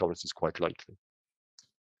wheat intolerance is quite likely.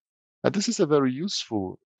 And this is a very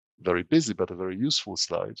useful, very busy, but a very useful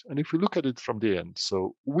slide. And if we look at it from the end,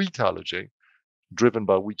 so wheat allergy, driven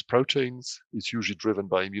by wheat proteins, is usually driven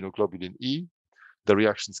by immunoglobulin E. The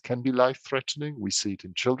reactions can be life-threatening. We see it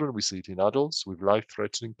in children, we see it in adults with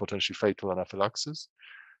life-threatening, potentially fatal anaphylaxis.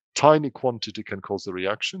 Tiny quantity can cause a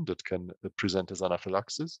reaction that can present as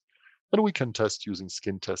anaphylaxis. And we can test using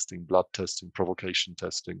skin testing, blood testing, provocation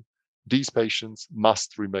testing. These patients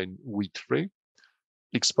must remain wheat-free.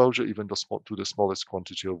 Exposure even to the smallest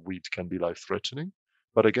quantity of wheat can be life-threatening.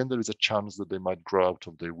 But again, there is a chance that they might grow out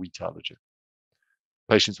of their wheat allergy.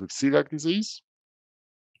 Patients with celiac disease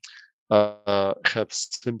have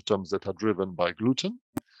symptoms that are driven by gluten,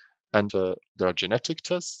 and there are genetic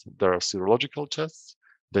tests, there are serological tests.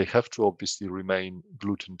 They have to obviously remain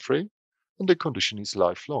gluten-free, and the condition is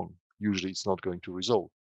lifelong. Usually it's not going to resolve.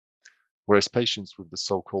 Whereas patients with the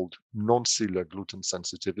so-called non-celiac gluten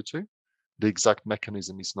sensitivity, the exact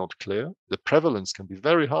mechanism is not clear. The prevalence can be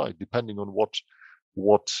very high, depending on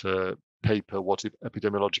what paper, what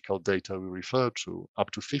epidemiological data we refer to.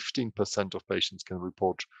 Up to 15% of patients can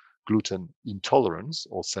report gluten intolerance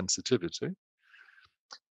or sensitivity.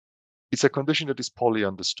 It's a condition that is poorly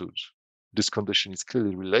understood. This condition is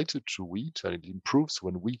clearly related to wheat, and it improves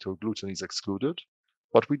when wheat or gluten is excluded,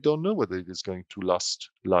 but we don't know whether it is going to last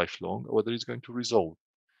lifelong or whether it's going to resolve.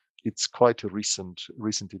 It's quite a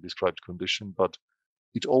recently described condition, but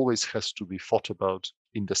it always has to be thought about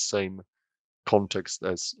in the same context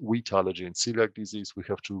as wheat allergy and celiac disease. We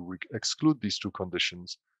have to exclude these two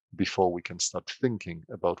conditions before we can start thinking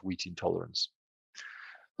about wheat intolerance.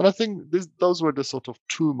 And I think those were the sort of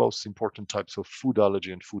two most important types of food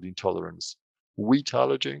allergy and food intolerance: wheat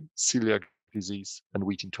allergy, celiac disease, and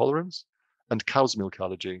wheat intolerance, and cow's milk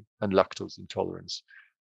allergy and lactose intolerance.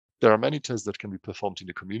 There are many tests that can be performed in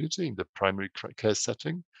the community, in the primary care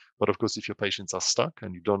setting. But of course, if your patients are stuck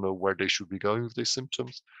and you don't know where they should be going with their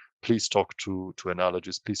symptoms, please talk to an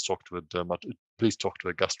allergist, please talk to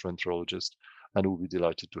a gastroenterologist, and we'll be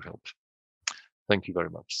delighted to help. Thank you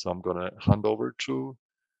very much. So I'm going to hand over to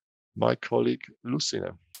my colleague, Lucy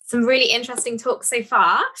now. Some really interesting talks so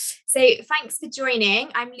far. So thanks for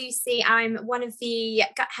joining. I'm Lucy. I'm one of the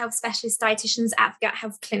gut health specialist dietitians at the Gut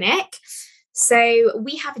Health Clinic. So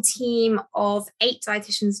we have a team of 8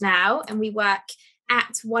 dietitians now, and we work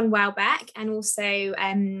at OneWelbeck, and also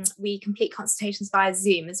we complete consultations via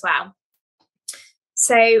Zoom as well.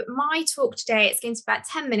 So my talk today, it's going to be about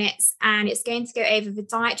 10 minutes, and it's going to go over the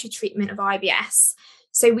dietary treatment of IBS.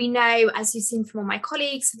 So we know, as you've seen from all my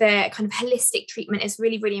colleagues, the kind of holistic treatment is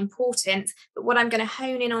really, really important. But what I'm going to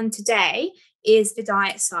hone in on today is the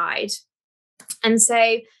diet side. And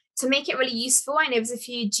so to make it really useful, I know there's a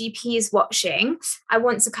few GPs watching. I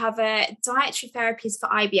want to cover dietary therapies for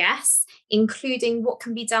IBS, including what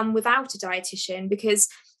can be done without a dietitian, because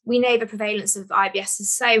we know the prevalence of IBS is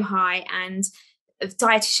so high, and of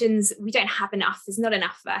dietitians, we don't have enough. There's not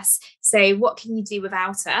enough of us. So what can you do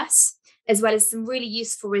without us? As well as some really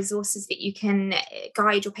useful resources that you can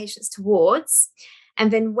guide your patients towards.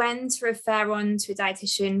 And then when to refer on to a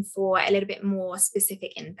dietitian for a little bit more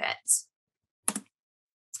specific input.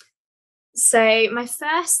 So my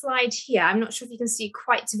first slide here, I'm not sure if you can see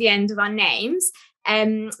quite to the end of our names,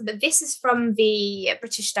 but this is from the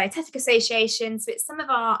British Dietetic Association. So it's some of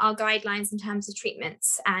our guidelines in terms of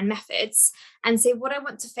treatments and methods. And so what I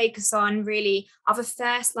want to focus on really are the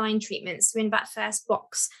first line treatments, so in that first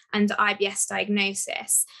box under IBS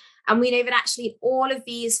diagnosis. And we know that actually all of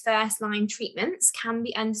these first line treatments can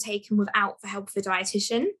be undertaken without the help of a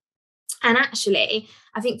dietitian. And actually,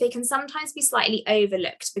 I think they can sometimes be slightly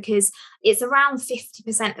overlooked because it's around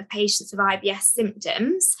 50% of patients with IBS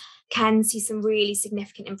symptoms can see some really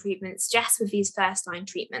significant improvements just with these first line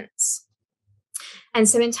treatments. And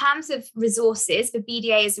so in terms of resources, the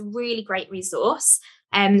BDA is a really great resource.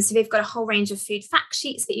 So they've got a whole range of food fact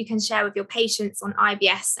sheets that you can share with your patients on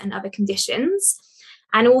IBS and other conditions.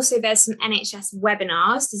 And also there's some NHS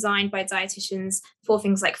webinars designed by dietitians for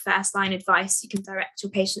things like first line advice you can direct your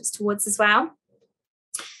patients towards as well.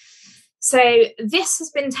 So this has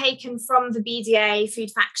been taken from the BDA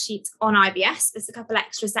food fact sheet on IBS. There's a couple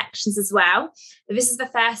extra sections as well. But this is the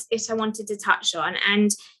first bit I wanted to touch on.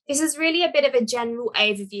 And this is really a bit of a general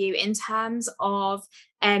overview in terms of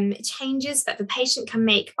changes that the patient can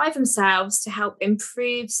make by themselves to help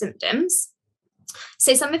improve symptoms.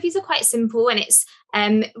 So some of these are quite simple, and it's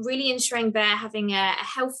really ensuring they're having a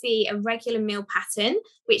healthy, a regular meal pattern,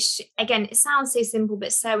 which again, it sounds so simple,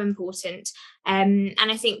 but so important. And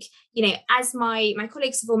I think, you know, as my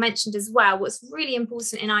colleagues have all mentioned as well, what's really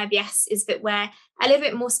important in IBS is that we're a little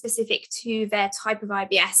bit more specific to their type of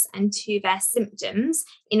IBS and to their symptoms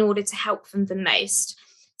in order to help them the most.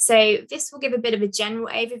 So this will give a bit of a general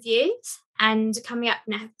overview. And coming up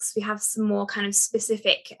next, we have some more kind of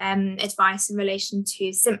specific advice in relation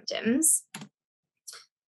to symptoms.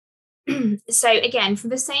 So again, from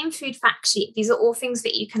the same food fact sheet, these are all things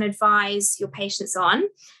that you can advise your patients on.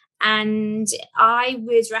 And I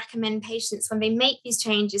would recommend patients, when they make these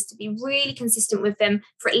changes, to be really consistent with them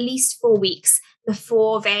for at least 4 weeks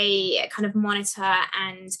before they kind of monitor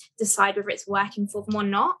and decide whether it's working for them or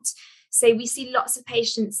not. So we see lots of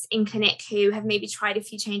patients in clinic who have maybe tried a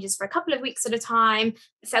few changes for a couple of weeks at a time,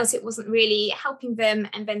 felt it wasn't really helping them,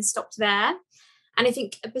 and then stopped there. And I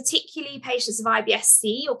think particularly patients of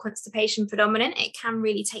IBS-C or constipation predominant, it can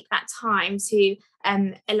really take that time to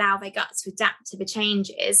allow their gut to adapt to the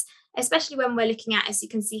changes, especially when we're looking at, as you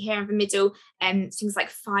can see here in the middle, things like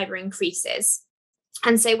fibre increases.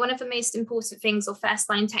 And so one of the most important things or first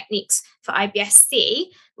line techniques for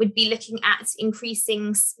IBS-C would be looking at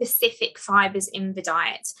increasing specific fibres in the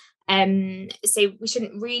diet. So we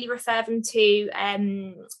shouldn't really refer them to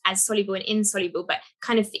as soluble and insoluble, but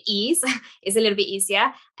kind of the ease is a little bit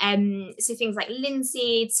easier. So things like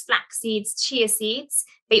linseeds, flax seeds, chia seeds,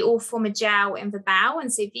 they all form a gel in the bowel.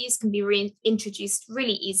 And so these can be reintroduced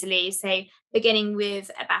really easily. So beginning with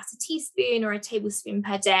about a teaspoon or a tablespoon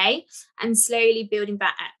per day and slowly building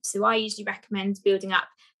that up. So I usually recommend building up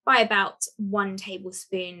by about 1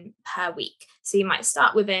 tablespoon per week. So you might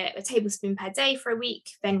start with a tablespoon per day for a week,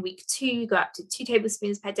 then week 2, go up to 2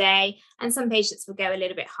 tablespoons per day, and some patients will go a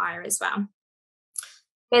little bit higher as well.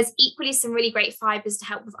 There's equally some really great fibres to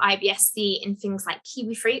help with IBS-C in things like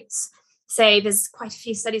kiwi fruits. So there's quite a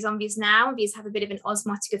few studies on these now. These have a bit of an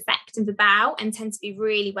osmotic effect in the bowel and tend to be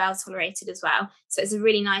really well tolerated as well. So it's a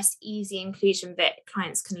really nice, easy inclusion that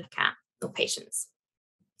clients can look at, or patients.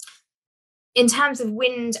 In terms of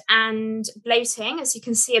wind and bloating, as you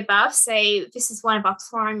can see above, so this is one of our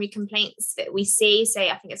primary complaints that we see. So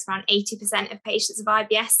I think it's around 80% of patients with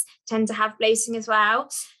IBS tend to have bloating as well.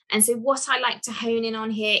 And so what I like to hone in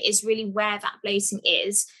on here is really where that bloating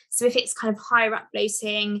is. So if it's kind of higher up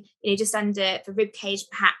bloating, just under the rib cage,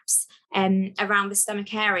 perhaps around the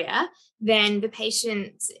stomach area, then the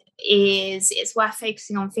patient it's worth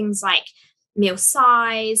focusing on things like meal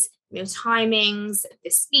size, meal timings, the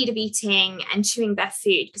speed of eating and chewing their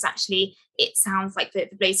food, because actually it sounds like the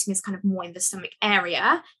bloating is kind of more in the stomach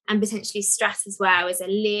area, and potentially stress as well is a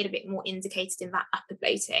little bit more indicated in that upper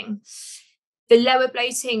bloating. The lower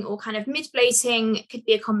bloating or kind of mid bloating could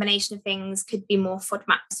be a combination of things, could be more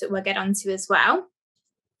FODMAPs that we'll get onto as well.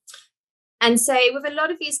 And so with a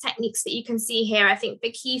lot of these techniques that you can see here, I think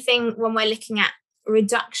the key thing when we're looking at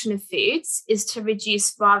reduction of foods is to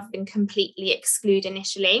reduce rather than completely exclude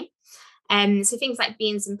initially. So things like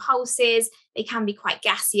beans and pulses, they can be quite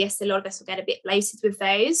gaseous. A lot of us will get a bit bloated with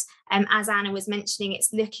those. As Anna was mentioning,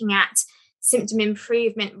 it's looking at symptom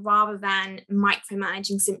improvement rather than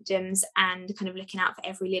micromanaging symptoms and kind of looking out for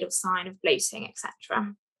every little sign of bloating,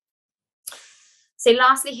 etc. So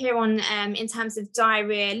lastly here on, in terms of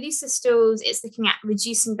diarrhea, looser stools, it's looking at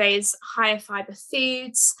reducing those higher fibre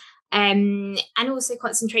foods, and also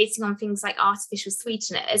concentrating on things like artificial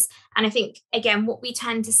sweeteners. And I think, again, what we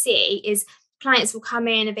tend to see is clients will come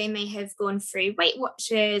in and they may have gone through Weight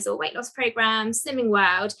Watchers or weight loss programs, Slimming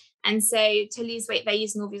World. And so to lose weight, they're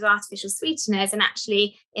using all these artificial sweeteners. And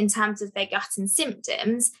actually, in terms of their gut and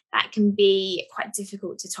symptoms, that can be quite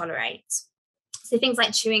difficult to tolerate. So things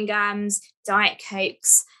like chewing gums, Diet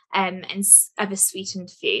Cokes, and other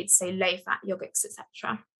sweetened foods, so low-fat yogurts,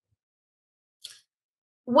 etc.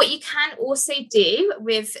 What you can also do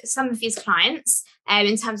with some of these clients,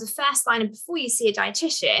 in terms of first line and before you see a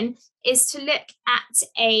dietitian, is to look at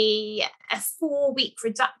a 4-week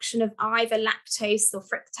reduction of either lactose or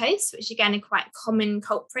fructose, which again are quite common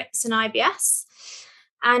culprits in IBS.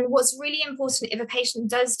 And what's really important if a patient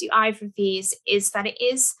does do either of these is that it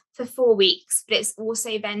is for 4 weeks, but it's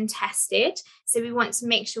also then tested. So we want to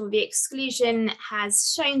make sure the exclusion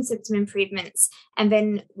has shown symptom improvements, and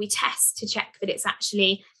then we test to check that it's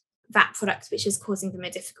actually that product which is causing them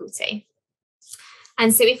a difficulty.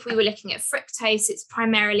 And so if we were looking at fructose, it's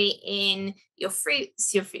primarily in your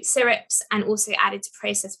fruits, your fruit syrups, and also added to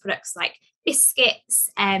processed products like biscuits,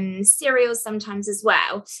 cereals sometimes as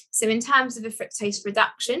well. So in terms of a fructose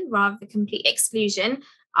reduction rather than complete exclusion,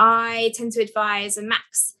 I tend to advise a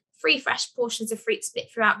max 3 fresh portions of fruit split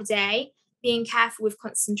throughout the day, being careful with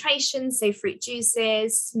concentration, so fruit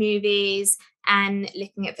juices, smoothies, and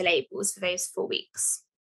looking at the labels for those 4 weeks.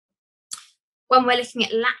 When we're looking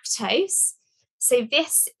at lactose, so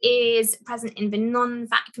this is present in the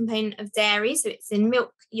non-fat component of dairy, so it's in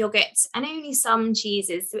milk, yogurt, and only some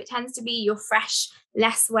cheeses. So it tends to be your fresh,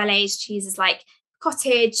 less well-aged cheeses like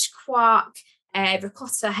cottage, quark,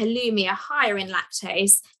 ricotta, halloumi are higher in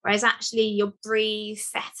lactose, whereas actually your brie,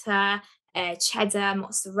 feta, cheddar,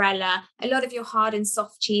 mozzarella, a lot of your hard and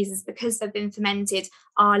soft cheeses, because they've been fermented,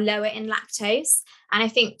 are lower in lactose. And I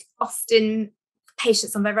think often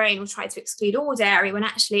patients on their own will try to exclude all dairy when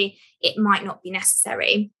actually it might not be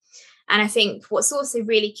necessary. And I think what's also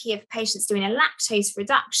really key for patients doing a lactose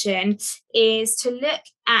reduction is to look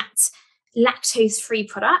at lactose-free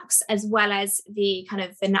products as well as the kind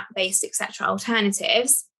of the nut-based, etc.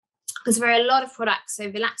 alternatives. Because there are a lot of products, so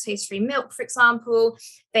the lactose-free milk, for example,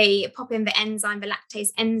 they pop in the lactase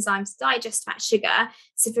enzyme to digest that sugar.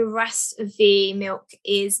 So the rest of the milk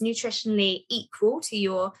is nutritionally equal to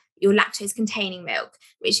your lactose-containing milk,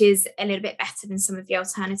 which is a little bit better than some of the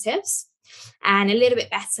alternatives, and a little bit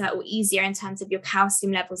better or easier in terms of your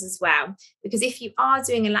calcium levels as well. Because if you are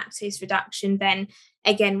doing a lactose reduction, then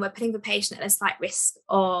again, we're putting the patient at a slight risk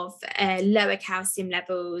of lower calcium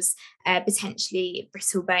levels, potentially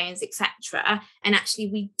brittle bones, etc. And actually,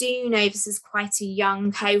 we do know this is quite a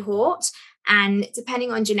young cohort. And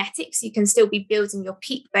depending on genetics, you can still be building your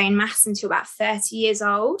peak bone mass until about 30 years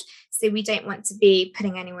old. So we don't want to be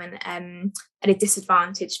putting anyone at a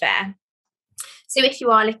disadvantage there. So if you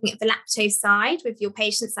are looking at the lactose side with your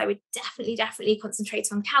patients, I would definitely concentrate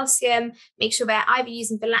on calcium, make sure they're either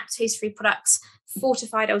using the lactose-free products,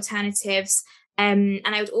 fortified alternatives, and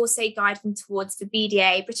I would also guide them towards the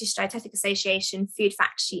BDA, British Dietetic Association, food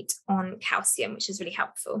fact sheet on calcium, which is really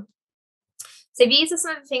helpful. So these are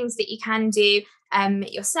some of the things that you can do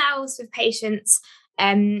yourselves with patients.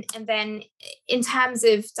 And then in terms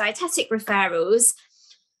of dietetic referrals,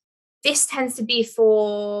 this tends to be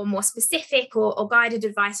for more specific or guided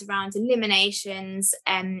advice around eliminations,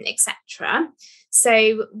 etc.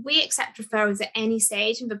 So we accept referrals at any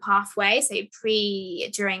stage in the pathway, so pre,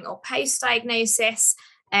 during, or post diagnosis.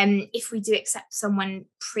 If we do accept someone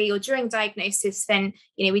pre or during diagnosis, then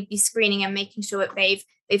we'd be screening and making sure that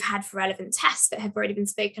they've had the relevant tests that have already been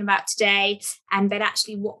spoken about today, and that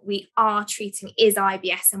actually what we are treating is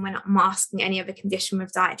IBS and we're not masking any other condition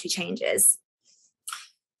with dietary changes.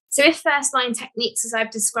 So if first-line techniques, as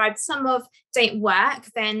I've described some of, don't work,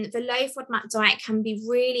 then the low FODMAP diet can be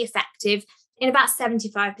really effective in about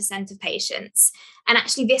 75% of patients. And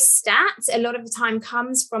actually this stat, a lot of the time,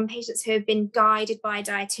 comes from patients who have been guided by a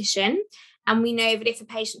dietitian. And we know that if a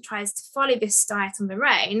patient tries to follow this diet on their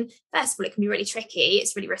own, first of all, it can be really tricky,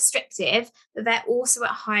 it's really restrictive, but they're also at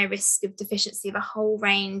high risk of deficiency of a whole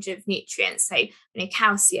range of nutrients. So,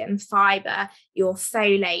 calcium, fiber, your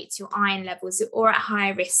folate, your iron levels are all at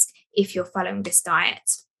higher risk if you're following this diet.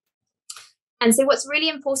 And so what's really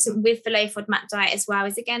important with the low FODMAP diet as well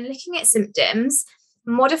is, again, looking at symptoms,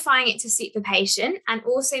 modifying it to suit the patient, and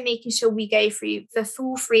also making sure we go through the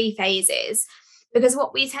full 3 phases. Because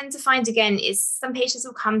what we tend to find again is some patients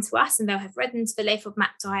will come to us and they'll have read into the low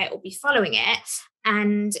FODMAP diet or be following it,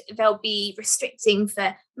 and they'll be restricting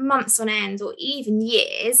for months on end or even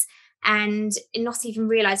years, and not even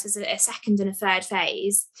realise there's a second and a third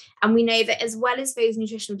phase. And we know that as well as those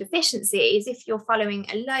nutritional deficiencies, if you're following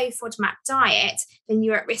a low FODMAP diet, then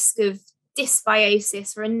you're at risk of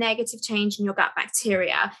dysbiosis or a negative change in your gut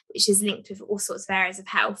bacteria, which is linked with all sorts of areas of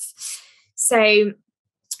health. So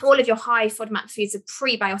all of your high FODMAP foods are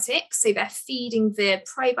prebiotics, so they're feeding the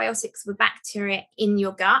probiotics of the bacteria in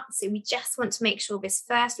your gut. So we just want to make sure this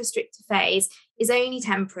first restrictive phase is only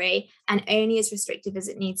temporary and only as restrictive as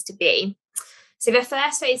it needs to be. So the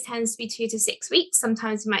first phase tends to be 2 to 6 weeks.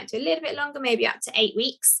 Sometimes we might do a little bit longer, maybe up to 8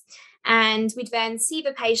 weeks. And we'd then see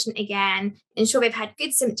the patient again, ensure they've had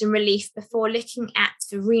good symptom relief before looking at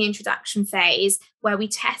the reintroduction phase, where we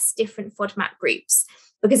test different FODMAP groups,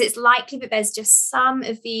 because it's likely that there's just some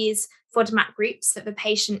of these FODMAP groups that the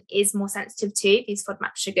patient is more sensitive to, these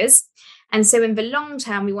FODMAP sugars. And so in the long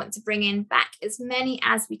term, we want to bring in back as many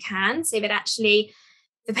as we can, so that actually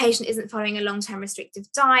the patient isn't following a long-term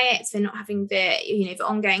restrictive diet, so they're not having the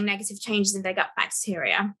ongoing negative changes in their gut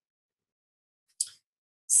bacteria.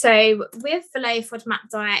 So with the low FODMAP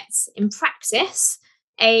diet in practice,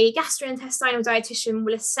 a gastrointestinal dietitian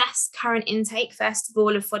will assess current intake, first of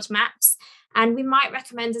all, of FODMAPs, and we might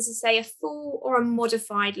recommend, as I say, a full or a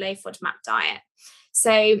modified low FODMAP diet.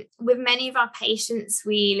 So with many of our patients,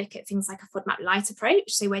 we look at things like a FODMAP light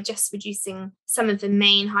approach. So we're just reducing some of the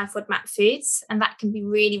main high FODMAP foods, and that can be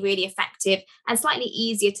really, really effective and slightly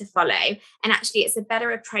easier to follow. And actually, it's a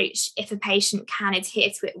better approach if a patient can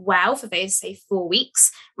adhere to it well for those, say, 4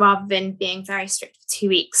 weeks, rather than being very strict for 2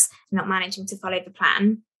 weeks and not managing to follow the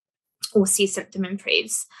plan or see symptom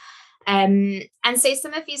improves. And so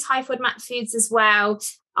some of these high FODMAP foods as well,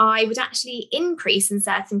 I would actually increase in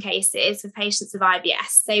certain cases with patients with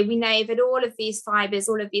IBS. So we know that all of these fibres,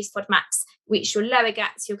 all of these FODMAPs reach your lower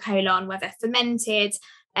gut, your colon, where they're fermented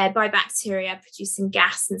by bacteria producing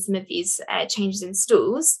gas and some of these changes in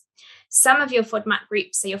stools. Some of your FODMAP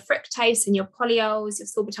groups, so your fructose and your polyols, your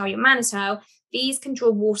sorbitol, your mannitol, these can draw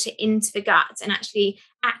water into the gut and actually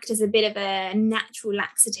act as a bit of a natural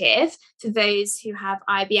laxative for those who have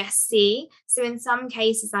IBS-C. So in some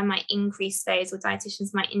cases, I might increase those, or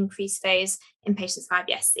dietitians might increase those in patients with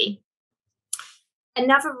IBS-C.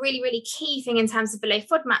 Another really, really key thing in terms of the low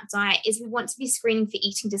FODMAP diet is we want to be screening for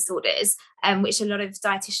eating disorders, which a lot of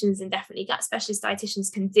dietitians and definitely gut specialist dietitians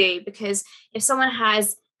can do, because if someone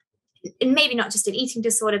has maybe not just an eating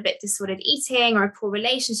disorder, but disordered eating or a poor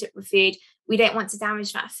relationship with food, we don't want to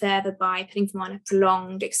damage that further by putting them on a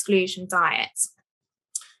prolonged exclusion diet.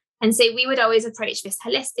 And so we would always approach this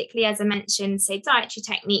holistically, as I mentioned, so dietary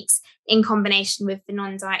techniques in combination with the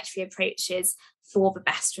non-dietary approaches for the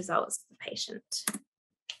best results for the patient.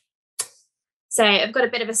 So I've got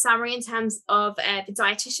a bit of a summary in terms of the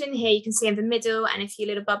dietitian here. You can see in the middle and a few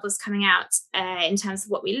little bubbles coming out in terms of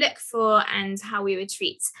what we look for and how we would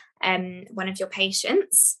treat one of your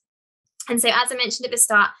patients. And so, as I mentioned at the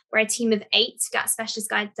start, we're a team of 8 gut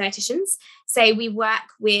specialist dietitians. So we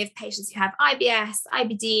work with patients who have IBS,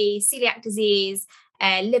 IBD, celiac disease,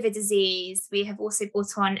 liver disease. We have also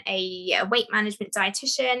brought on a weight management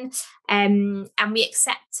dietitian, and we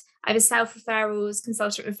accept either self-referrals,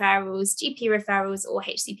 consultant referrals, GP referrals, or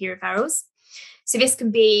HCP referrals. So this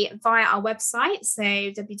can be via our website, so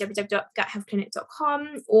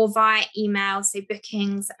www.guthealthclinic.com, or via email, so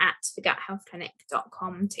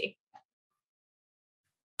bookings@theguthealthclinic.com too.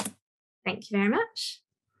 Thank you very much.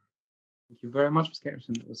 Thank you very much, Ms.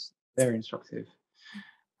 Kerrison. That was very instructive.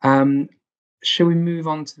 Shall we move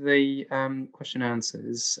on to the question and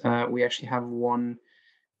answers? We actually have one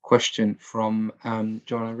question from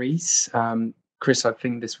Joanna Rees. Chris, I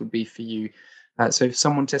think this would be for you. So if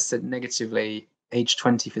someone tested negatively age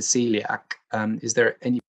 20 for celiac, is there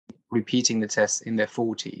any repeating the test in their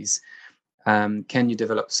 40s? Can you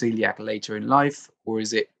develop celiac later in life, or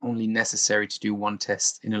is it only necessary to do one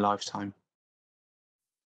test in a lifetime?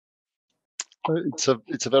 It's a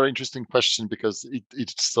very interesting question, because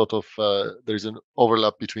it sort of there's an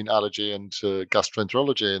overlap between allergy and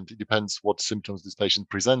gastroenterology, and it depends what symptoms this patient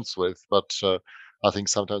presents with. But I think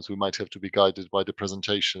sometimes we might have to be guided by the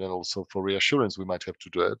presentation, and also for reassurance we might have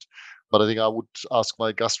to do it. But I think I would ask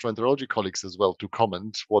my gastroenterology colleagues as well to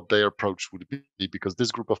comment what their approach would be, because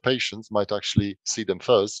this group of patients might actually see them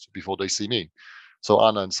first before they see me. So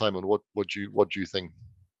Anna and Simon, what do you think?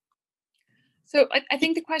 So I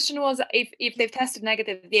think the question was, if they've tested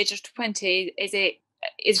negative at the age of 20, is it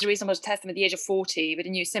reasonable to test them at the age of 40 with the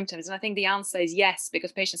new symptoms? And I think the answer is yes,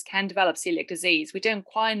 because patients can develop celiac disease. We don't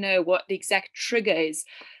quite know what the exact trigger is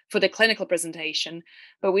for the clinical presentation,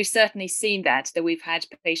 but we've certainly seen that we've had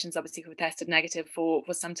patients obviously who tested negative for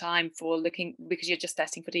some time for looking, because you're just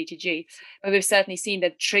testing for DTG, but we've certainly seen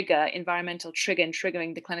that environmental trigger and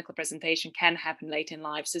triggering the clinical presentation can happen late in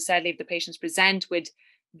life. So sadly, if the patients present with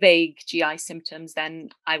vague GI symptoms, then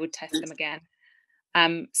I would test them again.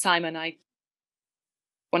 Simon, I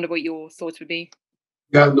wonder what your thoughts would be.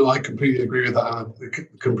 Yeah, no, I completely agree with that.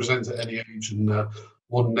 It can present at any age, and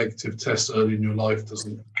one negative test early in your life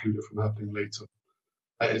doesn't preclude it from happening later.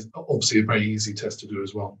 It's obviously a very easy test to do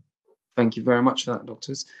as well. Thank you very much for that,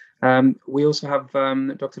 doctors. We also have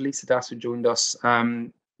Dr. Lisa Das, who joined us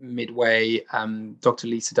midway. Dr.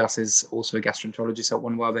 Lisa Das is also a gastroenterologist at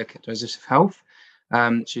OneWelbeck at Digestive Health.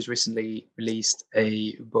 She's recently released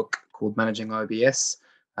a book called Managing IBS.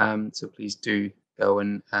 So please do go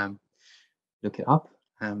and look it up.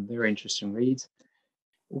 Very interesting read.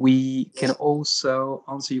 We can also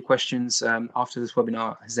answer your questions after this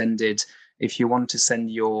webinar has ended. If you want to send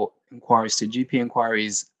your inquiries to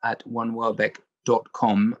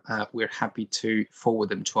gpinquiries@onewelbeck.com, we're happy to forward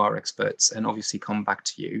them to our experts and obviously come back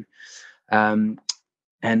to you. And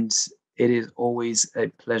it is always a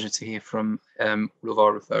pleasure to hear from all of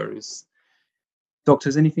our referrers.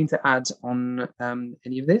 Doctors, anything to add on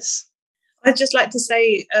any of this? I'd just like to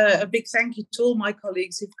say a big thank you to all my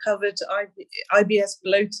colleagues who've covered IBS,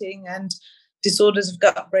 bloating and disorders of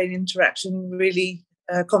gut-brain interaction really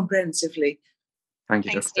comprehensively. Thank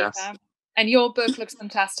you, Thanks, Dr. Das. Lisa. And your book looks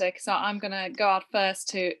fantastic, so I'm going to go out first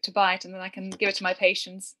to buy it, and then I can give it to my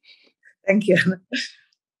patients. Thank you.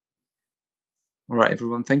 All right,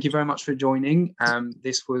 everyone. Thank you very much for joining.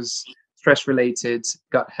 This was stress-related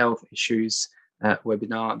gut health issues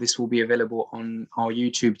webinar. This will be available on our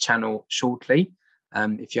YouTube channel shortly.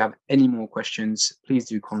 If you have any more questions, please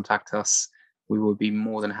do contact us. We will be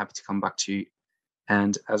more than happy to come back to you.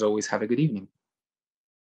 And as always, have a good evening.